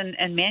jobs,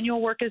 and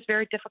manual work is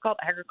very difficult.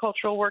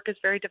 Agricultural work is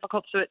very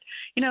difficult. So,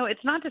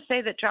 it's not to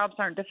say that jobs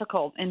aren't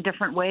difficult in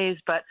different ways,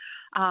 but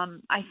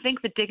I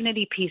think the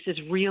dignity piece is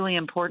really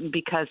important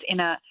because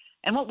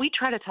and what we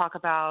try to talk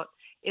about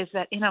is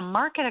that in a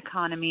market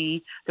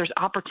economy, there's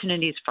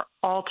opportunities for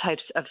all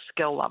types of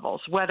skill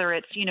levels, whether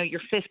it's, you're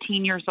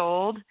 15 years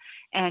old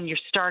and you're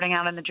starting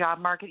out in the job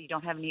market, you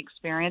don't have any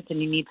experience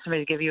and you need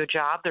somebody to give you a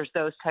job. There's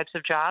those types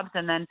of jobs.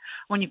 And then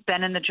when you've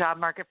been in the job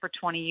market for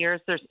 20 years,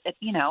 there's,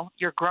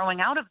 you're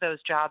growing out of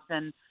those jobs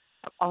and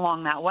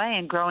along that way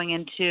and growing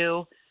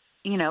into,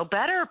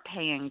 better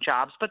paying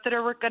jobs, but that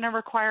are going to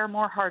require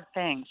more hard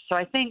things. So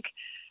I think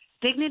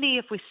dignity,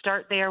 if we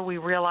start there, we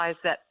realize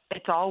that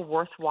it's all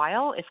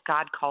worthwhile if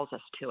God calls us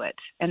to it.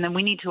 And then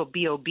we need to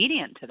be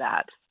obedient to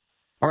that.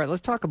 All right,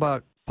 let's talk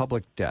about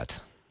public debt.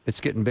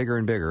 It's getting bigger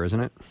and bigger, isn't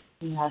it?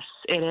 Yes,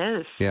 it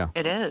is. Yeah.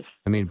 It is.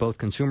 Both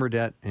consumer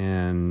debt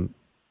and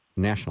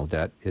national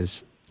debt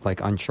is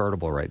like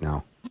unchartable right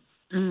now.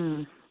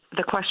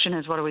 The question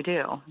is, what do we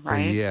do,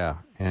 right? Yeah,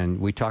 and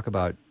we talk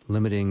about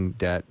limiting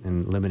debt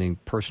and limiting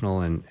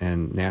personal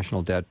and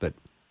national debt, but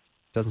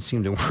it doesn't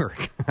seem to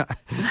work.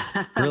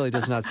 It really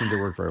does not seem to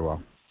work very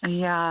well.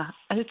 Yeah,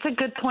 it's a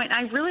good point.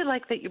 I really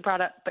like that you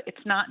brought up, but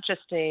it's not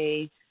just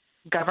a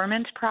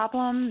government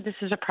problem. This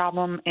is a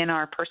problem in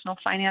our personal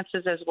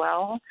finances as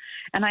well.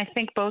 And I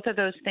think both of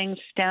those things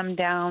stem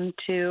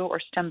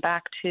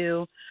back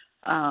to,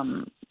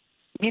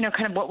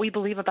 kind of what we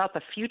believe about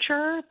the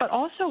future, but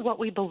also what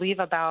we believe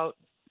about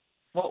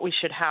what we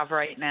should have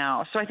right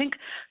now. So I think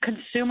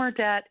consumer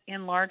debt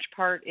in large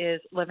part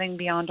is living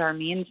beyond our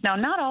means. Now,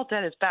 not all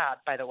debt is bad,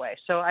 by the way.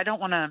 So I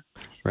don't want to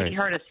be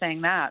heard as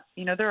saying that.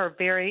 There are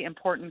very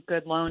important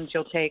good loans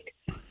you'll take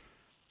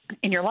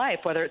in your life,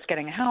 whether it's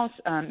getting a house,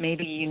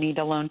 maybe you need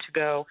a loan to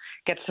go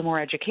get some more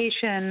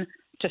education,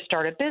 to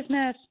start a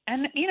business,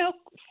 and,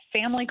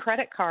 family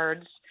credit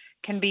cards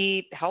can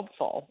be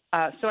helpful.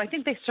 So I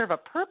think they serve a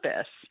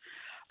purpose,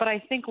 but I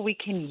think we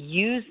can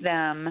use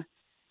them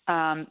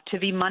to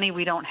be money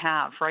we don't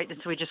have, right? And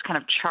so we just kind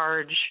of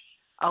charge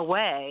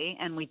away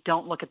and we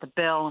don't look at the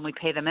bill and we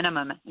pay the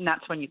minimum, and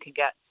that's when you can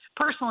get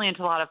personally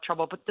into a lot of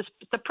trouble. But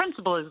the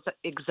principle is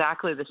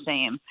exactly the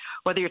same,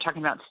 whether you're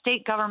talking about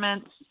state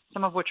governments,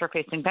 some of which are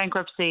facing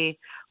bankruptcy,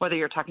 whether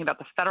you're talking about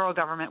the federal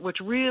government, which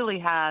really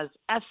has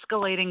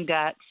escalating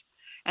debt.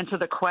 And so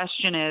the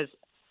question is,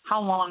 how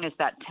long is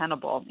that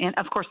tenable? And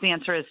of course, the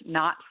answer is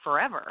not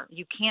forever.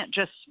 You can't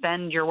just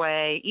spend your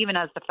way, even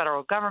as the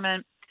federal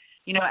government.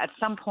 At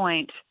some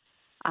point,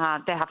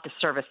 they have to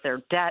service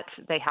their debt.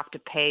 They have to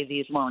pay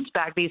these loans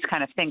back, these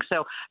kind of things.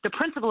 So the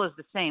principle is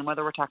the same,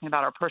 whether we're talking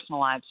about our personal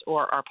lives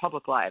or our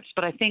public lives.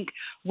 But I think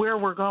where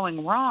we're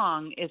going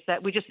wrong is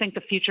that we just think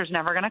the future's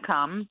never going to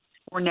come.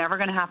 We're never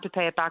going to have to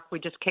pay it back. We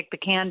just kick the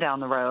can down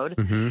the road.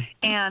 Mm-hmm.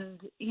 And,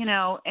 in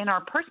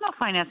our personal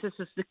finances,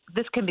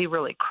 this can be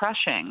really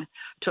crushing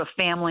to a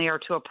family or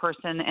to a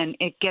person. And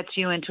it gets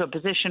you into a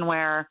position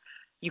where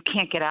you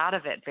can't get out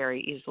of it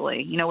very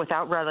easily,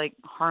 without really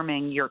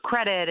harming your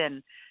credit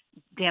and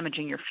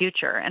damaging your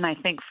future. And I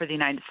think for the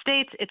United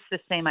States, it's the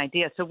same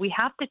idea. So we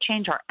have to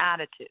change our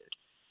attitude,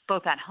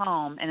 both at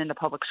home and in the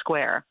public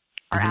square.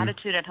 Our mm-hmm.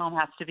 attitude at home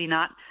has to be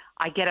not,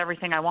 I get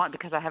everything I want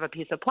because I have a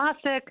piece of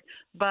plastic,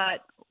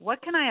 but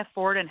what can I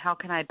afford and how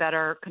can I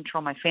better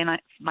control my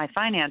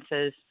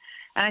finances?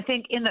 And I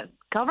think in the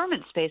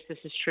government space, this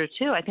is true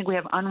too. I think we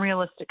have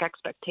unrealistic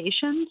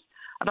expectations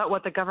about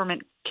what the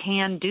government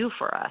can do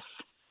for us.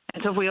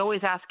 And so if we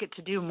always ask it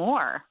to do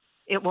more,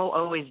 it will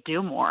always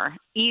do more,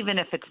 even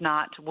if it's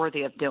not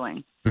worthy of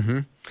doing. Mm-hmm.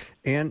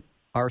 And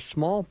are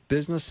small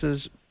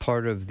businesses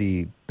part of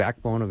the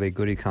backbone of a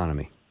good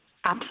economy?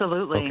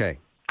 Absolutely. Okay.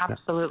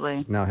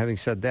 Absolutely. Now, having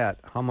said that,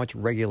 how much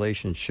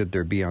regulation should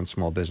there be on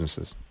small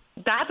businesses?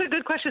 That's a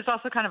good question. It's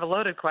also kind of a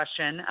loaded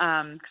question.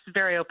 It's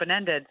very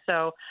open-ended.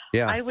 So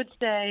yeah. I would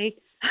say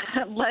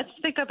let's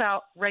think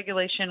about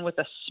regulation with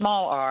a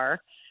small r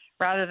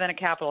rather than a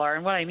capital R.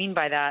 And what I mean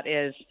by that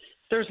is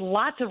there's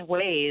lots of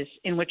ways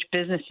in which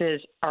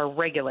businesses are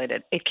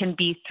regulated. It can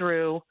be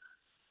through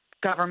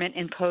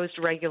government-imposed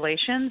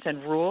regulations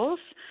and rules,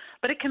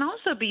 but it can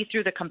also be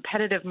through the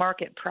competitive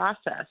market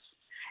process.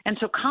 And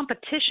so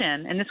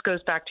competition, and this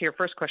goes back to your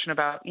first question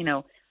about,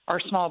 are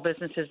small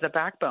businesses the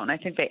backbone? I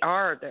think they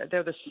are.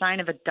 They're the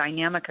sign of a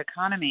dynamic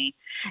economy.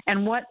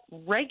 And what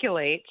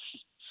regulates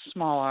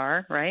small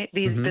r, right,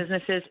 these mm-hmm.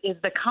 businesses is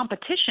the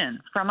competition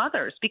from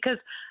others. Because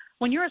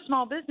when you're a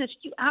small business,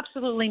 you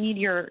absolutely need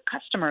your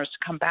customers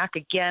to come back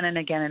again and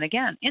again and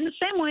again. In the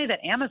same way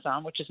that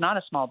Amazon, which is not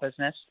a small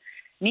business,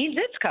 needs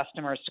its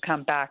customers to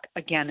come back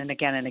again and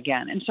again and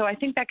again. And so I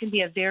think that can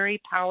be a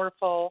very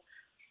powerful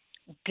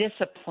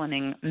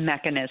disciplining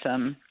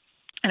mechanism.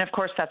 And of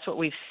course, that's what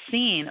we've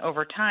seen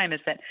over time is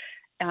that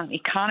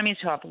economies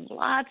who have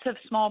lots of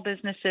small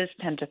businesses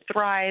tend to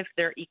thrive.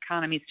 Their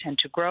economies tend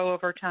to grow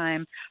over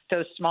time.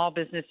 Those small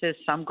businesses,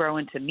 some grow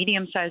into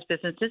medium-sized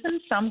businesses and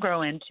some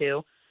grow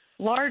into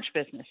large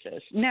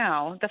businesses.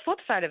 Now, the flip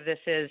side of this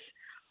is,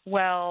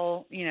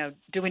 well,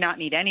 do we not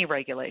need any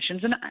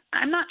regulations? And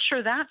I'm not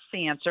sure that's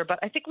the answer, but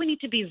I think we need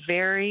to be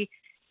very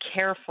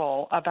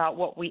careful about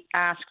what we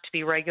ask to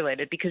be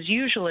regulated, because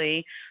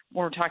usually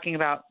we're talking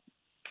about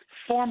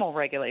formal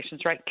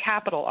regulations, right?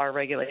 Capital R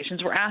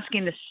regulations. We're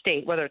asking the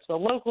state, whether it's the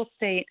local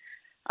state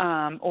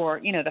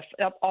or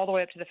all the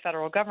way up to the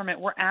federal government,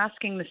 we're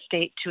asking the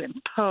state to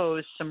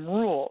impose some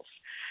rules.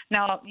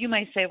 Now, you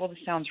may say, well, this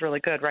sounds really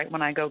good, right?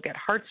 When I go get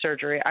heart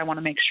surgery, I want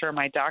to make sure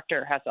my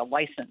doctor has a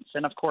license.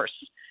 And of course,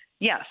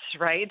 yes,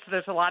 right? So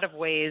there's a lot of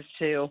ways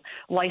to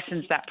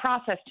license that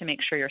process to make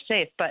sure you're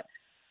safe. But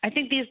I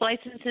think these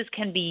licenses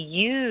can be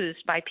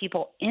used by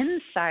people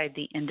inside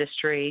the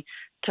industry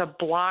to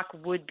block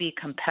would-be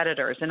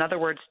competitors. In other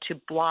words, to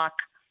block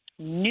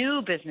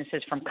new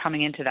businesses from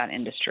coming into that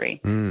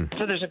industry. Mm.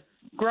 So there's a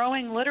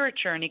growing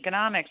literature in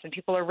economics, and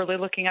people are really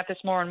looking at this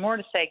more and more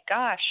to say,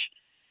 gosh,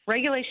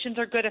 regulations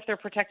are good if they're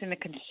protecting the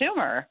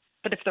consumer,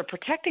 but if they're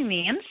protecting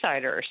the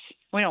insiders,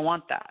 we don't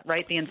want that,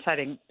 right? The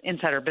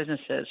insider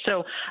businesses.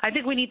 So I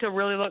think we need to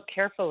really look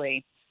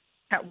carefully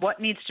at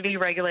what needs to be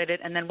regulated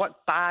and then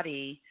what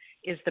body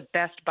is the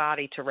best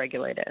body to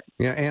regulate it.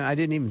 Yeah, and I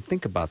didn't even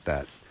think about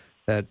that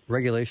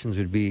regulations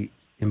would be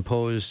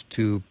imposed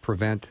to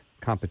prevent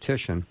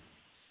competition.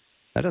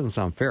 That doesn't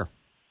sound fair.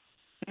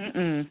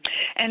 Mm-mm.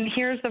 And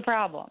here's the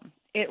problem.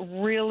 It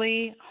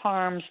really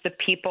harms the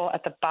people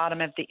at the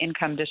bottom of the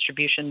income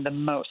distribution the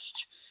most.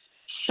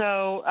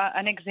 So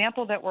an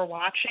example that we're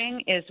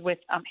watching is with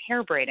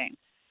hair braiding.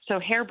 So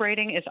hair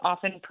braiding is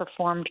often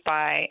performed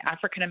by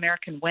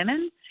African-American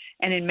women,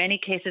 and in many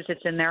cases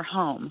it's in their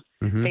home.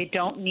 Mm-hmm. They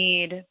don't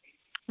need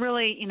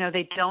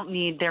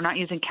they're not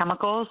using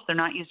chemicals, they're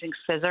not using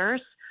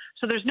scissors,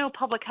 so there's no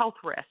public health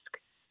risk.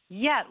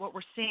 Yet what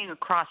we're seeing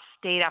across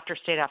state after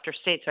state after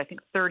state, so I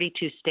think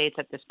 32 states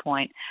at this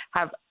point,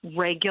 have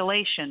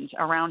regulations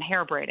around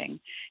hair braiding.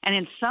 And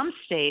in some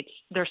states,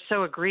 they're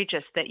so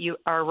egregious that you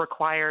are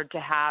required to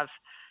have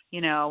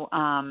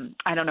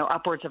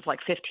upwards of like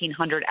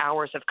 1,500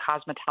 hours of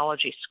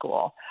cosmetology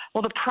school.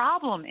 Well, the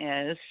problem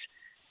is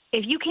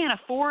if you can't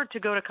afford to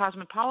go to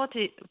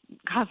cosmetology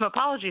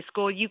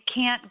school, you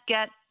can't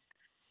get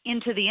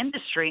into the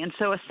industry. And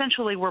so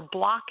essentially we're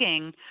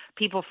blocking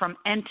people from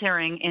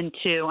entering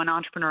into an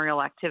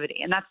entrepreneurial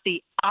activity. And that's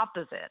the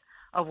opposite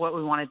of what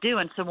we want to do.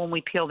 And so when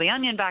we peel the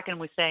onion back and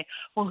we say,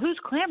 well, who's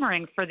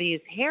clamoring for these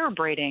hair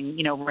braiding,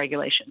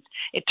 regulations?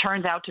 It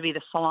turns out to be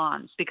the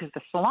salons, because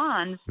the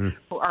salons who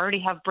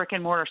already have brick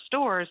and mortar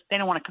stores, they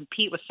don't want to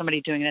compete with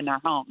somebody doing it in their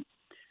home.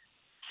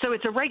 So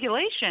it's a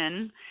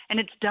regulation, and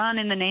it's done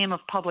in the name of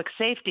public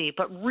safety.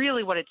 But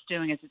really what it's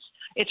doing is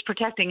it's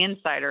protecting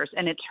insiders,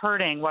 and it's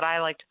hurting what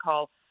I like to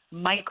call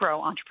micro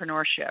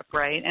entrepreneurship,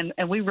 right?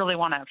 And we really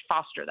want to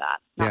foster that,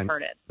 not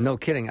hurt it. No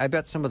kidding. I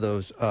bet some of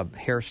those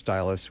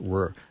hairstylists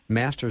were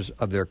masters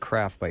of their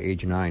craft by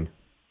age 9.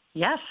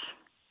 Yes,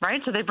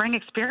 right? So they bring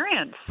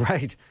experience.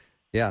 Right.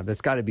 Yeah,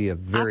 that's got to be a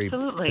very,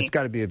 Absolutely. It's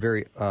got to be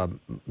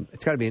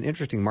an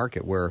interesting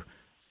market where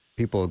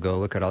people will go,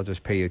 look, I'll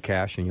just pay you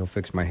cash and you'll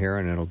fix my hair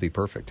and it'll be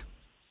perfect.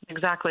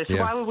 Exactly. So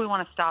why would we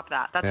want to stop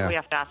that? That's what we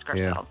have to ask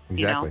ourselves. Yeah,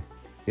 exactly.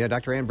 Yeah,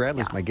 Dr. Ann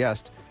Bradley's my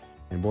guest.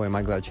 And boy, am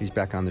I glad she's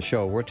back on the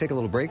show. We'll take a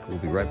little break. We'll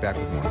be right back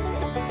with more.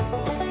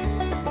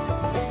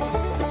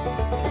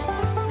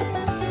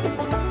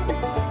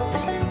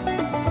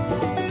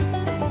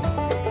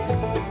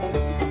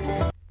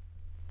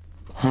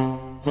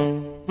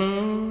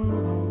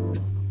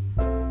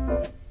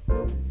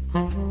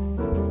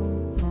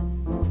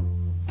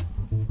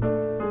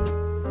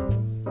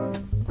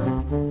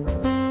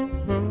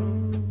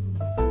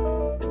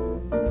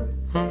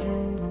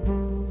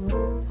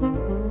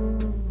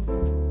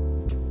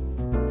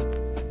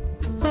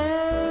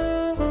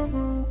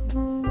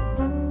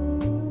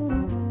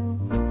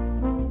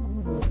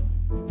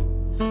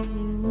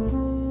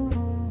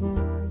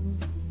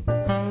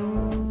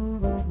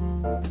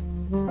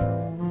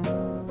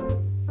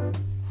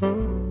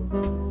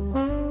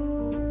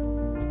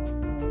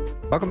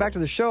 Welcome back to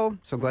the show.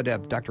 So glad to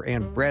have Dr.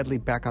 Ann Bradley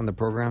back on the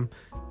program.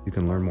 You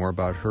can learn more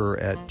about her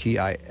at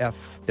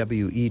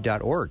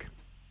tifwe.org,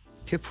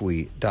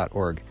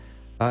 tifwe.org.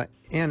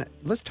 And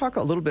let's talk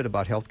a little bit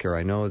about healthcare.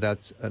 I know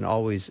that's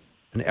always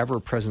an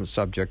ever-present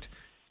subject,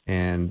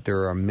 and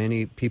there are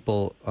many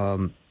people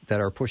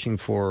that are pushing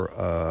for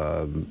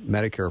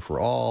Medicare for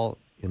all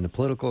in the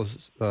political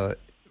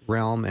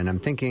realm. And I'm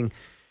thinking,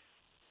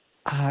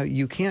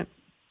 you can't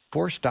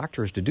force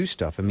doctors to do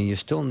stuff. I mean, you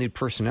still need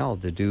personnel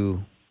to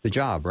do the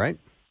job, right?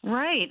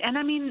 Right. And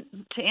I mean,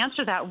 to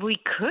answer that, we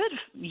could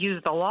use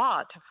the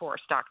law to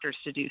force doctors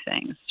to do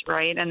things,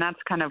 right? And that's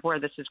kind of where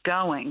this is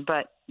going.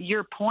 But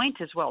your point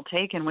is well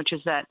taken, which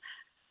is that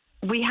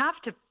we have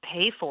to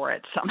pay for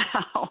it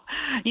somehow.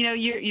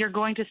 You're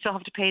going to still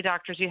have to pay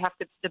doctors.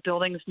 The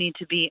buildings need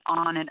to be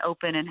on and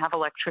open and have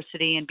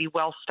electricity and be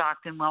well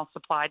stocked and well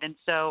supplied. And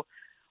so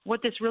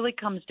what this really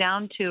comes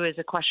down to is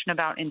a question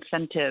about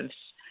incentives.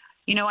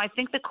 I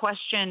think the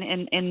question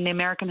in the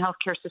American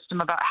healthcare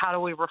system about how do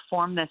we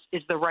reform this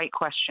is the right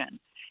question.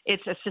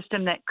 It's a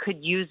system that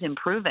could use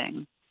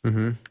improving.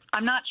 Mm-hmm.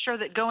 I'm not sure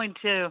that going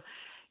to,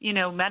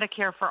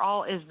 Medicare for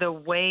all is the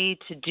way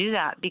to do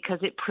that, because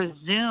it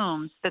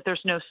presumes that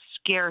there's no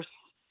scarce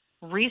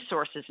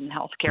resources in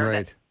healthcare.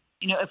 Right. That,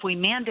 if we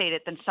mandate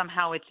it, then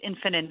somehow it's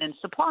infinite in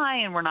supply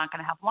and we're not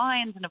going to have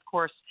lines. And of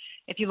course,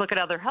 if you look at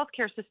other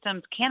healthcare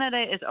systems,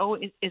 Canada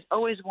is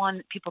always one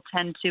that people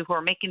tend to, who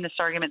are making this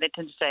argument, they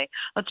tend to say,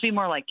 let's be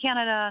more like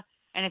Canada.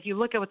 And if you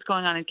look at what's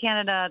going on in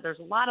Canada, there's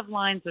a lot of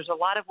lines, there's a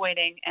lot of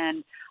waiting,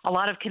 and a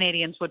lot of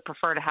Canadians would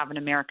prefer to have an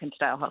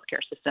American-style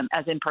healthcare system,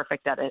 as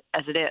imperfect as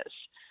it is.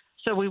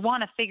 So we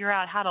want to figure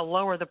out how to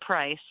lower the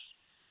price,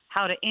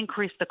 how to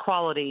increase the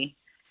quality,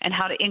 and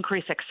how to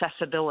increase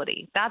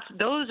accessibility.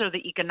 Those are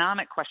the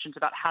economic questions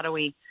about how do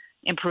we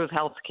improve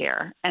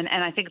healthcare. And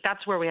I think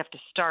that's where we have to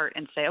start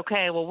and say,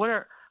 okay, well,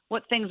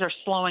 what things are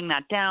slowing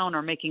that down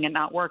or making it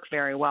not work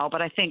very well?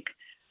 But I think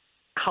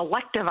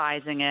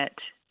collectivizing it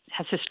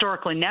has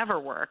historically never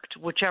worked,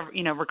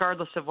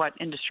 regardless of what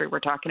industry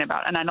we're talking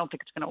about. And I don't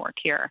think it's going to work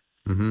here.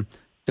 Mm-hmm.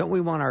 Don't we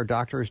want our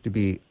doctors to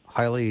be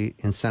highly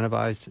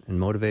incentivized and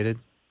motivated?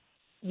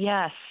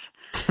 Yes.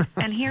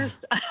 And here's,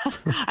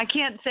 I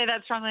can't say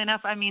that strongly enough.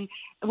 I mean,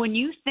 when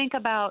you think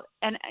about,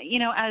 and,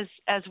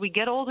 as we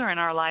get older in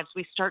our lives,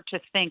 we start to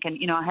think, and,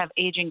 I have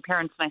aging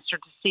parents, and I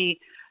start to see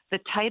the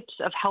types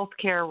of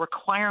healthcare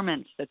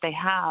requirements that they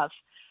have.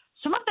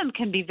 Some of them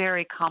can be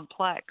very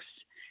complex.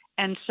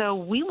 And so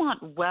we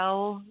want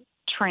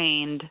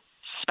well-trained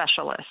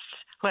specialists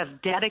who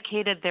have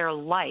dedicated their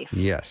life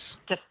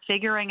to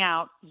figuring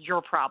out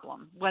your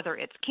problem, whether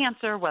it's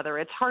cancer, whether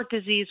it's heart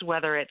disease,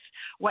 whether it's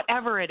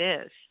whatever it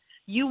is.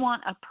 You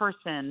want a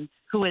person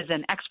who is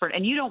an expert,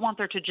 and you don't want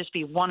there to just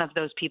be one of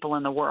those people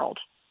in the world,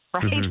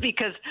 right? Mm-hmm.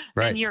 Because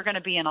then you're going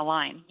to be in a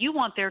line. You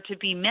want there to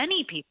be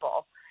many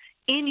people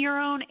in your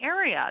own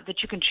area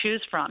that you can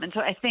choose from. And so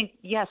I think,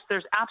 yes,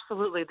 there's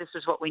absolutely, this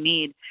is what we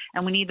need.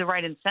 And we need the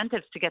right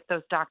incentives to get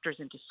those doctors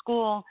into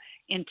school,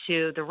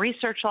 into the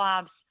research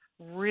labs,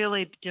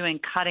 really doing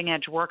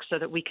cutting-edge work so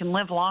that we can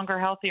live longer,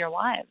 healthier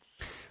lives.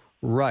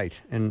 Right.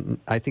 And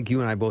I think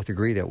you and I both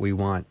agree that we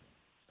want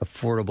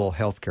affordable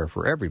health care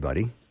for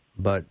everybody,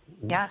 but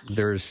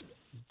there's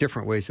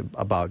different ways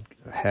about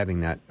having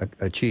that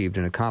achieved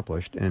and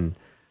accomplished. And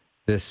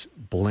this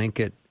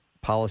blanket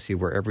policy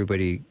where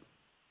everybody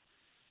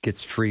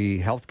gets free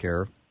health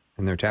care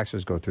and their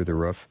taxes go through the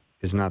roof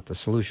is not the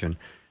solution,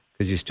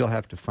 because you still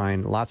have to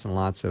find lots and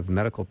lots of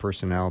medical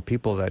personnel,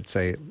 people that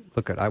say,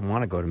 look, I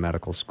want to go to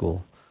medical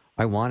school.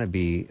 I want to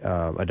be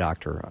a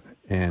doctor.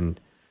 And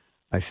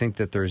I think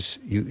that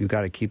you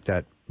got to keep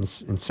that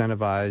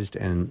incentivized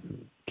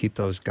and keep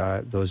those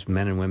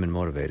men and women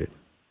motivated.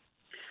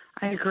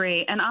 I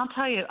agree. And I'll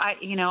tell you,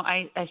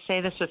 I say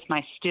this with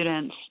my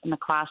students in the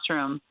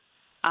classroom,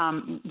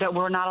 that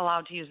we're not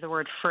allowed to use the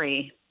word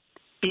free.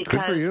 Because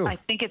Good for you. I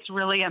think it's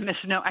really a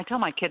misnomer. I tell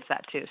my kids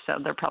that too, so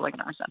they're probably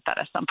going to resent that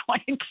at some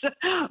point.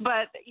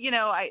 But,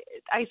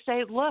 I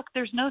say, look,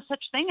 there's no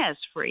such thing as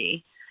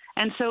free.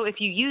 And so if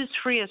you use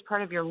free as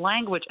part of your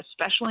language,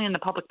 especially in the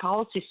public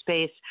policy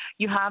space,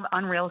 you have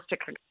unrealistic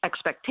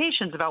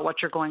expectations about what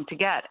you're going to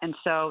get. And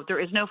so there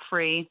is no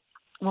free.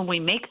 When we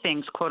make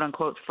things, quote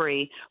unquote,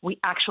 free, we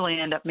actually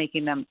end up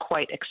making them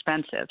quite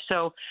expensive.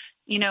 So,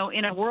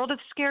 in a world of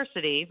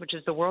scarcity, which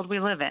is the world we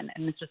live in,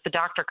 and this is the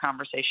doctor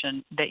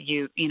conversation that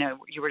you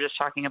were just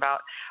talking about,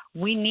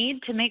 we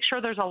need to make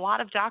sure there's a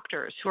lot of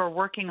doctors who are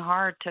working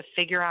hard to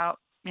figure out,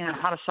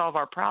 how to solve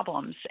our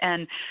problems.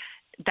 And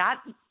that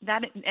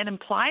it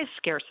implies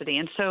scarcity.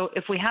 And so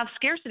if we have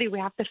scarcity, we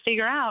have to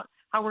figure out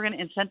how we're going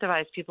to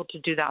incentivize people to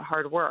do that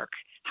hard work.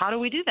 How do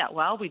we do that?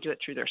 Well, we do it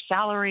through their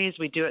salaries.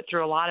 We do it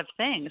through a lot of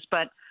things.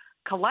 But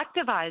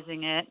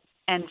collectivizing it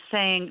and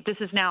saying this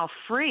is now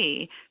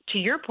free, to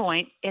your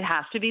point, it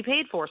has to be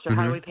paid for. So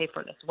how do we pay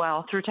for this?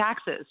 Well, through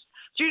taxes.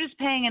 So you're just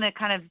paying in a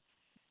kind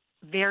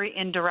of very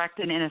indirect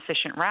and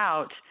inefficient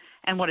route.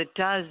 And what it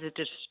does, it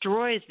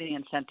destroys the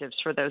incentives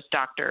for those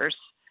doctors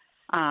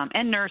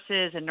and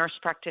nurses and nurse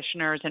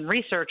practitioners and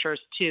researchers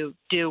to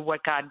do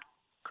what God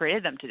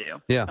created them to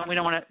do. Yeah. And we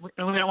don't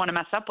want to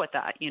mess up with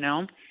that,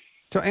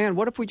 So, Ann,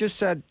 what if we just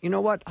said, you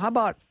know what, how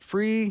about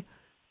free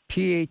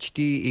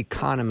PhD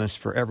economists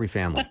for every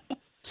family?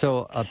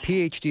 So a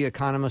PhD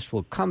economist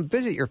will come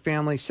visit your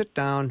family, sit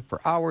down for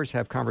hours,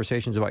 have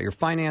conversations about your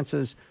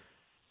finances.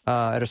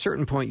 At a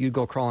certain point, you'd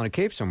go crawl in a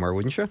cave somewhere,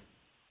 wouldn't you?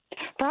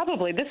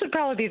 Probably. This would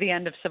probably be the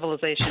end of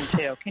civilization,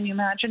 too. Can you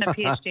imagine a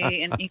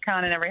PhD in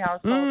econ in every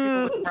household?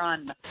 People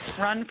would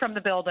run from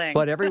the building.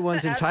 But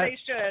everyone's entitled.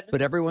 They should.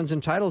 But everyone's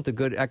entitled to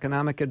good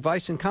economic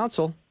advice and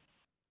counsel.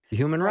 It's a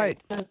human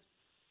right.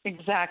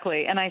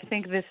 Exactly. And I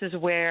think this is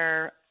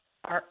where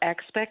our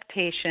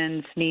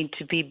expectations need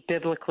to be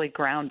biblically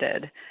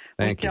grounded.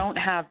 We don't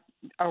have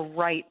a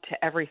right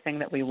to everything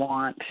that we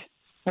want.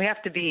 I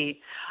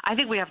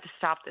think we have to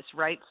stop this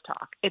rights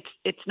talk.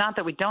 It's not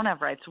that we don't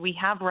have rights. We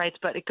have rights,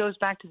 but it goes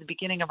back to the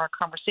beginning of our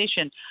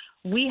conversation.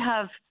 We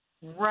have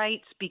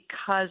rights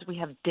because we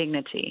have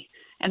dignity.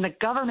 And the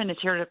government is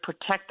here to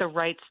protect the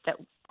rights that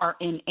are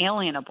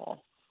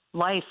inalienable: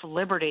 life,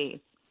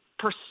 liberty,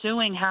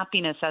 pursuing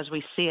happiness as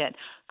we see it,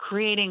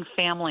 creating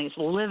families,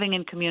 living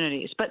in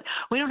communities. But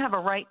we don't have a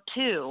right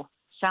to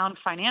sound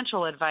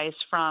financial advice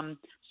from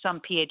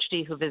some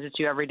PhD who visits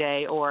you every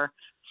day, or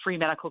free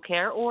medical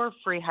care, or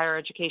free higher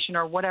education,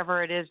 or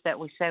whatever it is that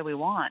we say we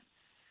want.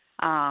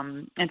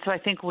 And so I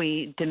think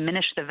we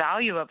diminish the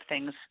value of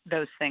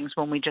those things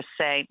when we just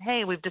say,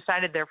 hey, we've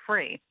decided they're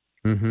free.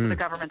 Mm-hmm. So the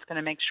government's going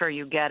to make sure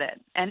you get it.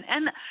 And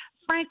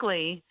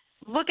frankly,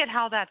 look at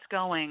how that's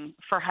going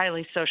for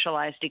highly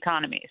socialized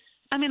economies.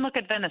 I mean, look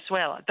at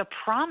Venezuela. The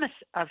promise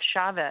of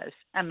Chavez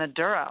and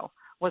Maduro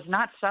was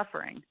not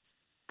suffering.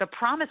 The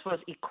promise was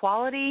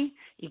equality,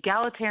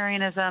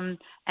 egalitarianism,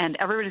 and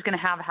everybody's going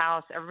to have a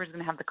house, everybody's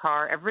going to have the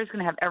car, everybody's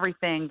going to have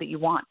everything that you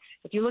want.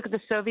 If you look at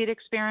the Soviet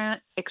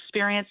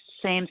experience,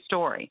 same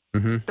story.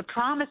 Mm-hmm. The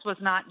promise was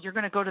not you're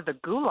going to go to the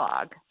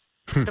gulag.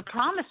 The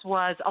promise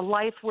was a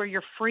life where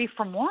you're free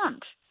from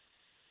want.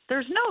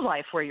 There's no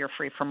life where you're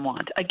free from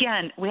want.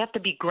 Again, we have to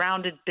be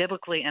grounded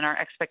biblically in our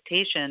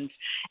expectations,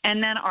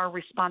 and then our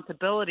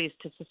responsibilities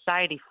to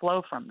society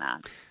flow from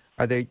that.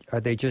 Are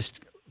they just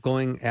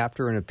going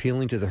after and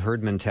appealing to the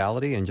herd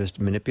mentality and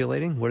just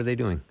manipulating? What are they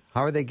doing?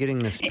 How are they getting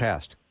this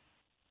passed?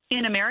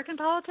 In American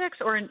politics,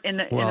 or in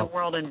the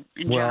world in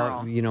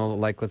general?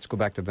 Well, let's go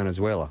back to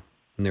Venezuela.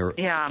 And they're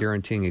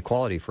guaranteeing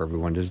equality for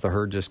everyone. Does the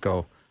herd just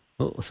go,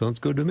 oh, sounds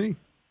good to me?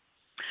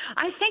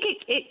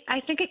 I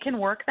think it can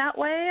work that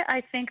way.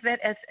 I think that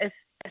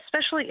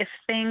especially if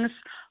things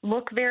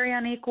look very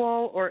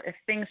unequal, or if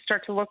things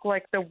start to look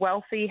like the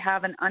wealthy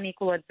have an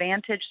unequal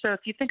advantage. So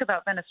if you think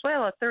about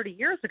Venezuela 30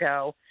 years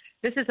ago,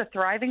 this is a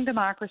thriving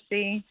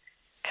democracy,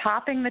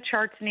 topping the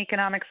charts in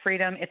economic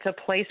freedom. It's a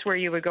place where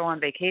you would go on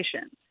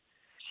vacation.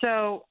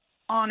 So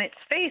on its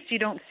face, you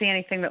don't see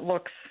anything that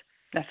looks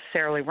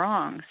necessarily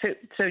wrong.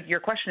 So your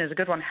question is a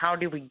good one. How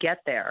do we get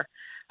there?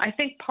 I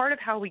think part of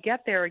how we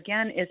get there,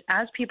 again, is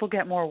as people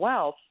get more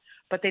wealth,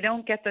 but they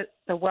don't get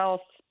the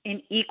wealth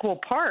in equal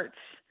parts,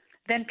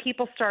 then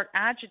people start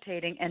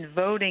agitating and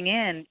voting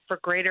in for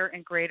greater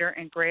and greater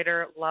and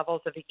greater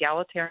levels of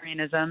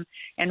egalitarianism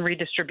and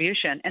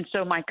redistribution. And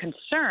so my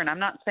concern, I'm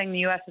not saying the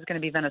U.S. is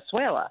going to be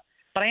Venezuela,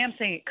 but I am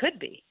saying it could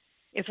be,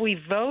 if we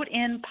vote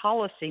in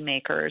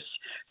policymakers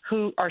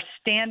who are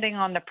standing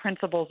on the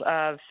principles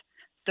of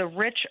the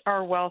rich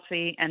are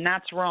wealthy and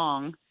that's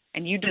wrong,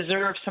 and you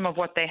deserve some of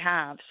what they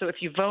have. So if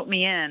you vote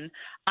me in,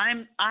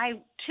 I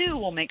too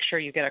will make sure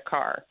you get a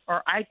car,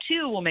 or I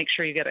too will make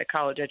sure you get a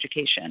college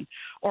education,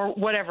 or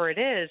whatever it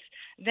is,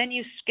 then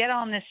you get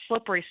on this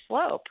slippery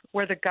slope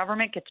where the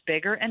government gets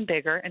bigger and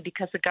bigger. And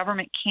because the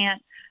government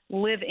can't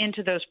live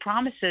into those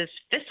promises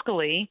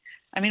fiscally,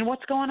 I mean,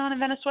 what's going on in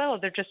Venezuela?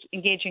 They're just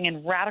engaging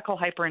in radical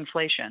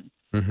hyperinflation.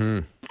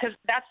 Because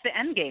that's the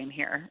end game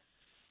here,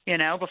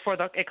 before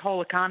the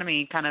whole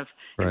economy kind of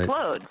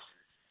implodes.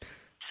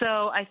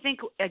 So I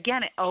think,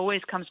 again, it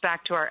always comes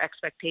back to our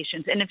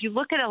expectations. And if you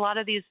look at a lot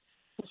of these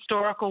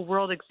historical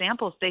world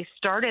examples, they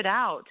started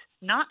out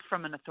not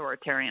from an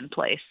authoritarian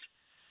place,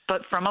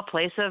 but from a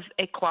place of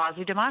a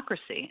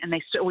quasi-democracy. And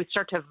we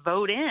start to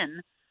vote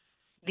in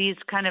these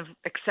kind of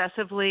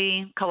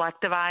excessively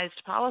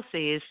collectivized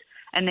policies,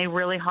 and they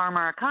really harm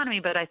our economy.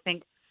 But I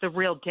think the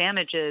real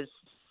damage is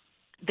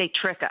they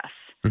trick us.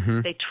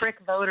 They trick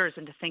voters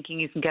into thinking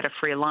you can get a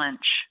free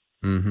lunch.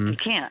 You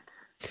can't.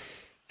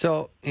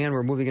 So, Ann,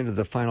 we're moving into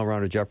the final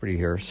round of Jeopardy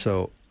here,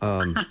 so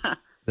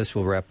this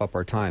will wrap up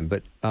our time.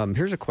 But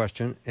here's a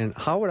question, and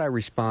how would I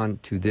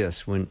respond to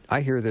this when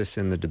I hear this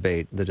in the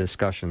debate, the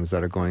discussions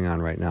that are going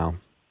on right now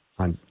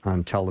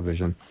on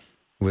television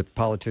with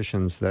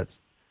politicians that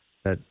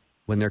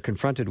when they're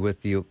confronted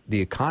with the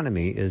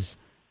economy it's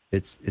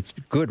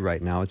good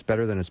right now, it's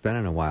better than it's been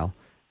in a while,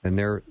 and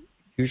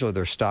usually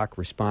their stock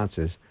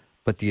responses,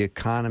 but the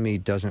economy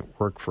doesn't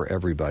work for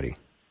everybody.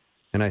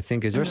 And I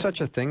think, is there such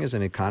a thing as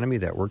an economy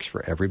that works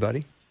for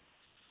everybody?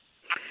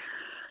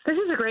 This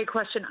is a great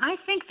question. I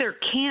think there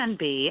can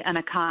be an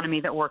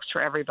economy that works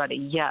for everybody,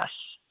 yes.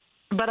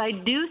 But I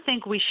do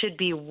think we should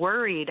be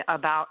worried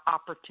about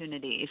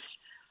opportunities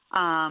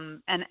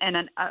and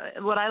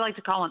what I like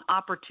to call an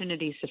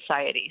opportunity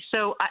society.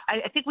 So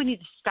I think we need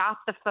to stop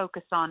the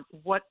focus on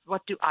what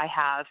do I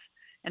have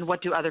and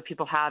what do other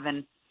people have,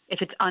 and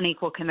if it's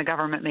unequal, can the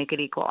government make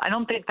it equal? I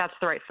don't think that's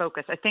the right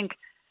focus. I think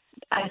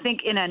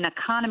in an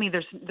economy,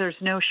 there's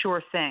no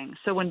sure thing.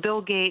 So when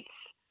Bill Gates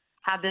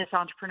had this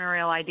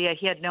entrepreneurial idea,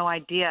 he had no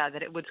idea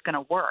that it was going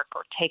to work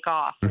or take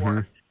off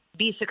or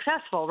be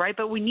successful, right?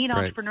 But we need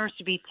entrepreneurs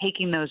to be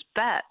taking those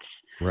bets.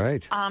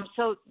 Right.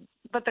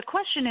 But the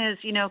question is,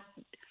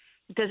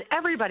 does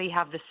everybody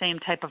have the same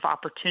type of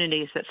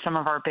opportunities that some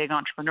of our big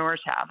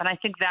entrepreneurs have? And I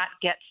think that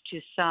gets to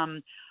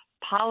some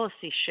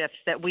policy shifts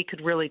that we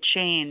could really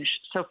change.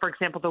 So, for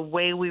example, the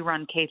way we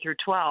run K through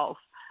 12,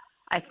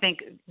 I think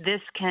this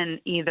can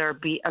either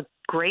be a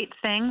great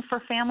thing for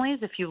families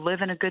if you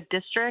live in a good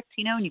district,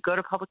 and you go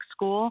to public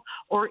school,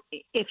 or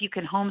if you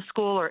can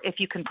homeschool, or if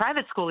you can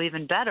private school,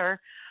 even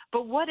better.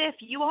 But what if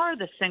you are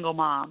the single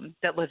mom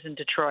that lives in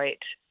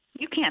Detroit?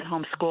 You can't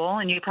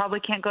homeschool, and you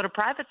probably can't go to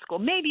private school.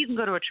 Maybe you can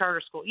go to a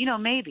charter school,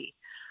 maybe.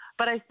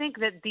 But I think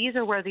that these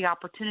are where the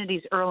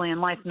opportunities early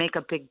in life make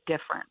a big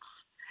difference.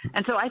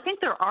 And so I think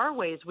there are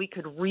ways we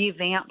could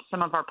revamp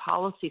some of our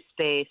policy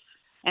space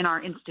and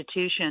our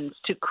institutions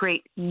to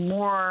create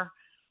more,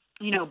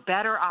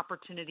 better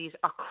opportunities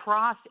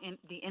across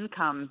the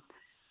income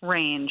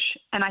range.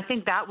 And I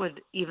think that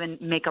would even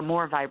make a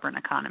more vibrant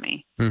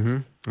economy.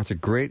 That's a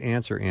great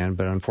answer, Ann,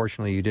 but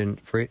unfortunately you didn't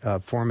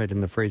form it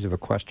in the phrase of a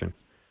question.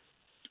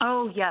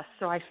 Oh, yes.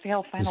 So I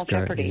fail Final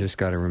Jeopardy. You just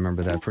got to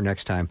remember that for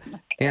next time.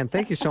 Ann,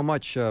 thank you so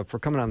much for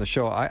coming on the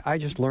show. I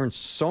just learned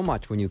so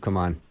much when you come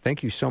on.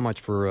 Thank you so much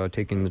for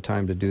taking the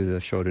time to do the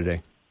show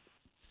today.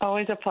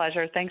 Always a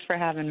pleasure. Thanks for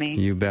having me.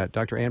 You bet.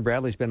 Dr. Ann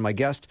Bradley's been my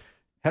guest.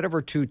 Head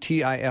over to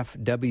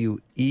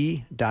tifwe.org,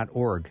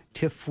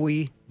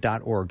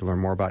 tifwe.org, to learn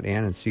more about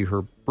Ann and see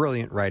her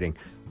brilliant writing.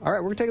 All right,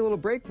 we're going to take a little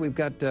break. We've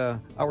got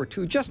hour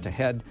 2 just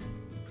ahead.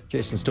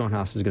 Jason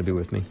Stonehouse is going to be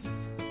with me.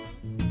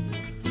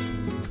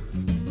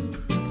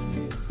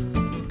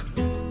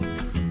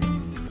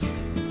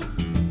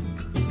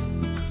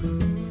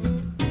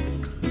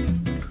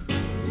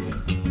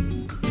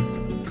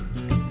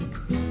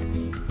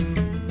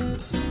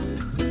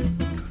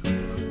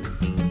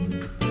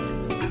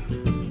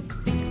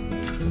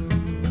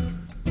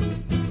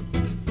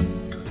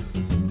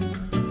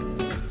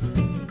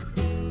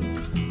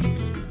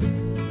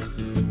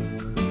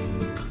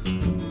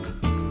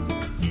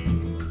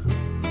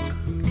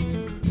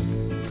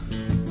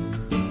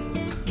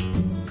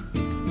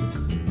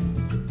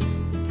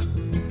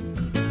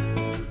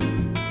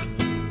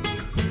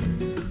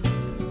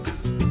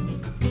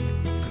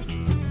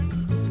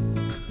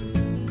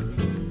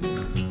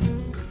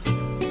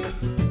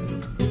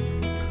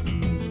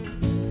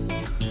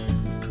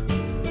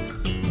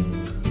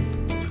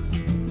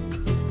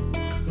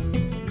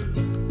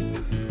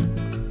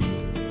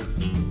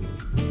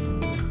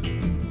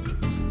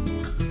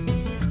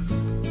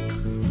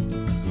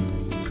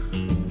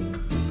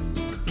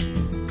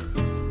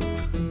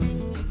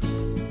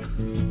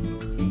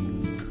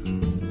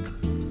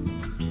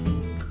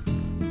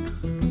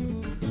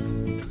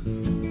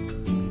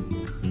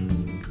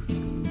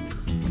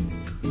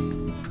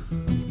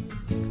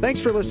 Thanks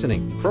for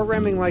listening.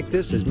 Programming like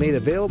this is made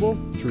available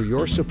through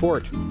your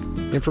support.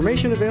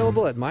 Information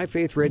available at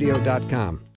myfaithradio.com.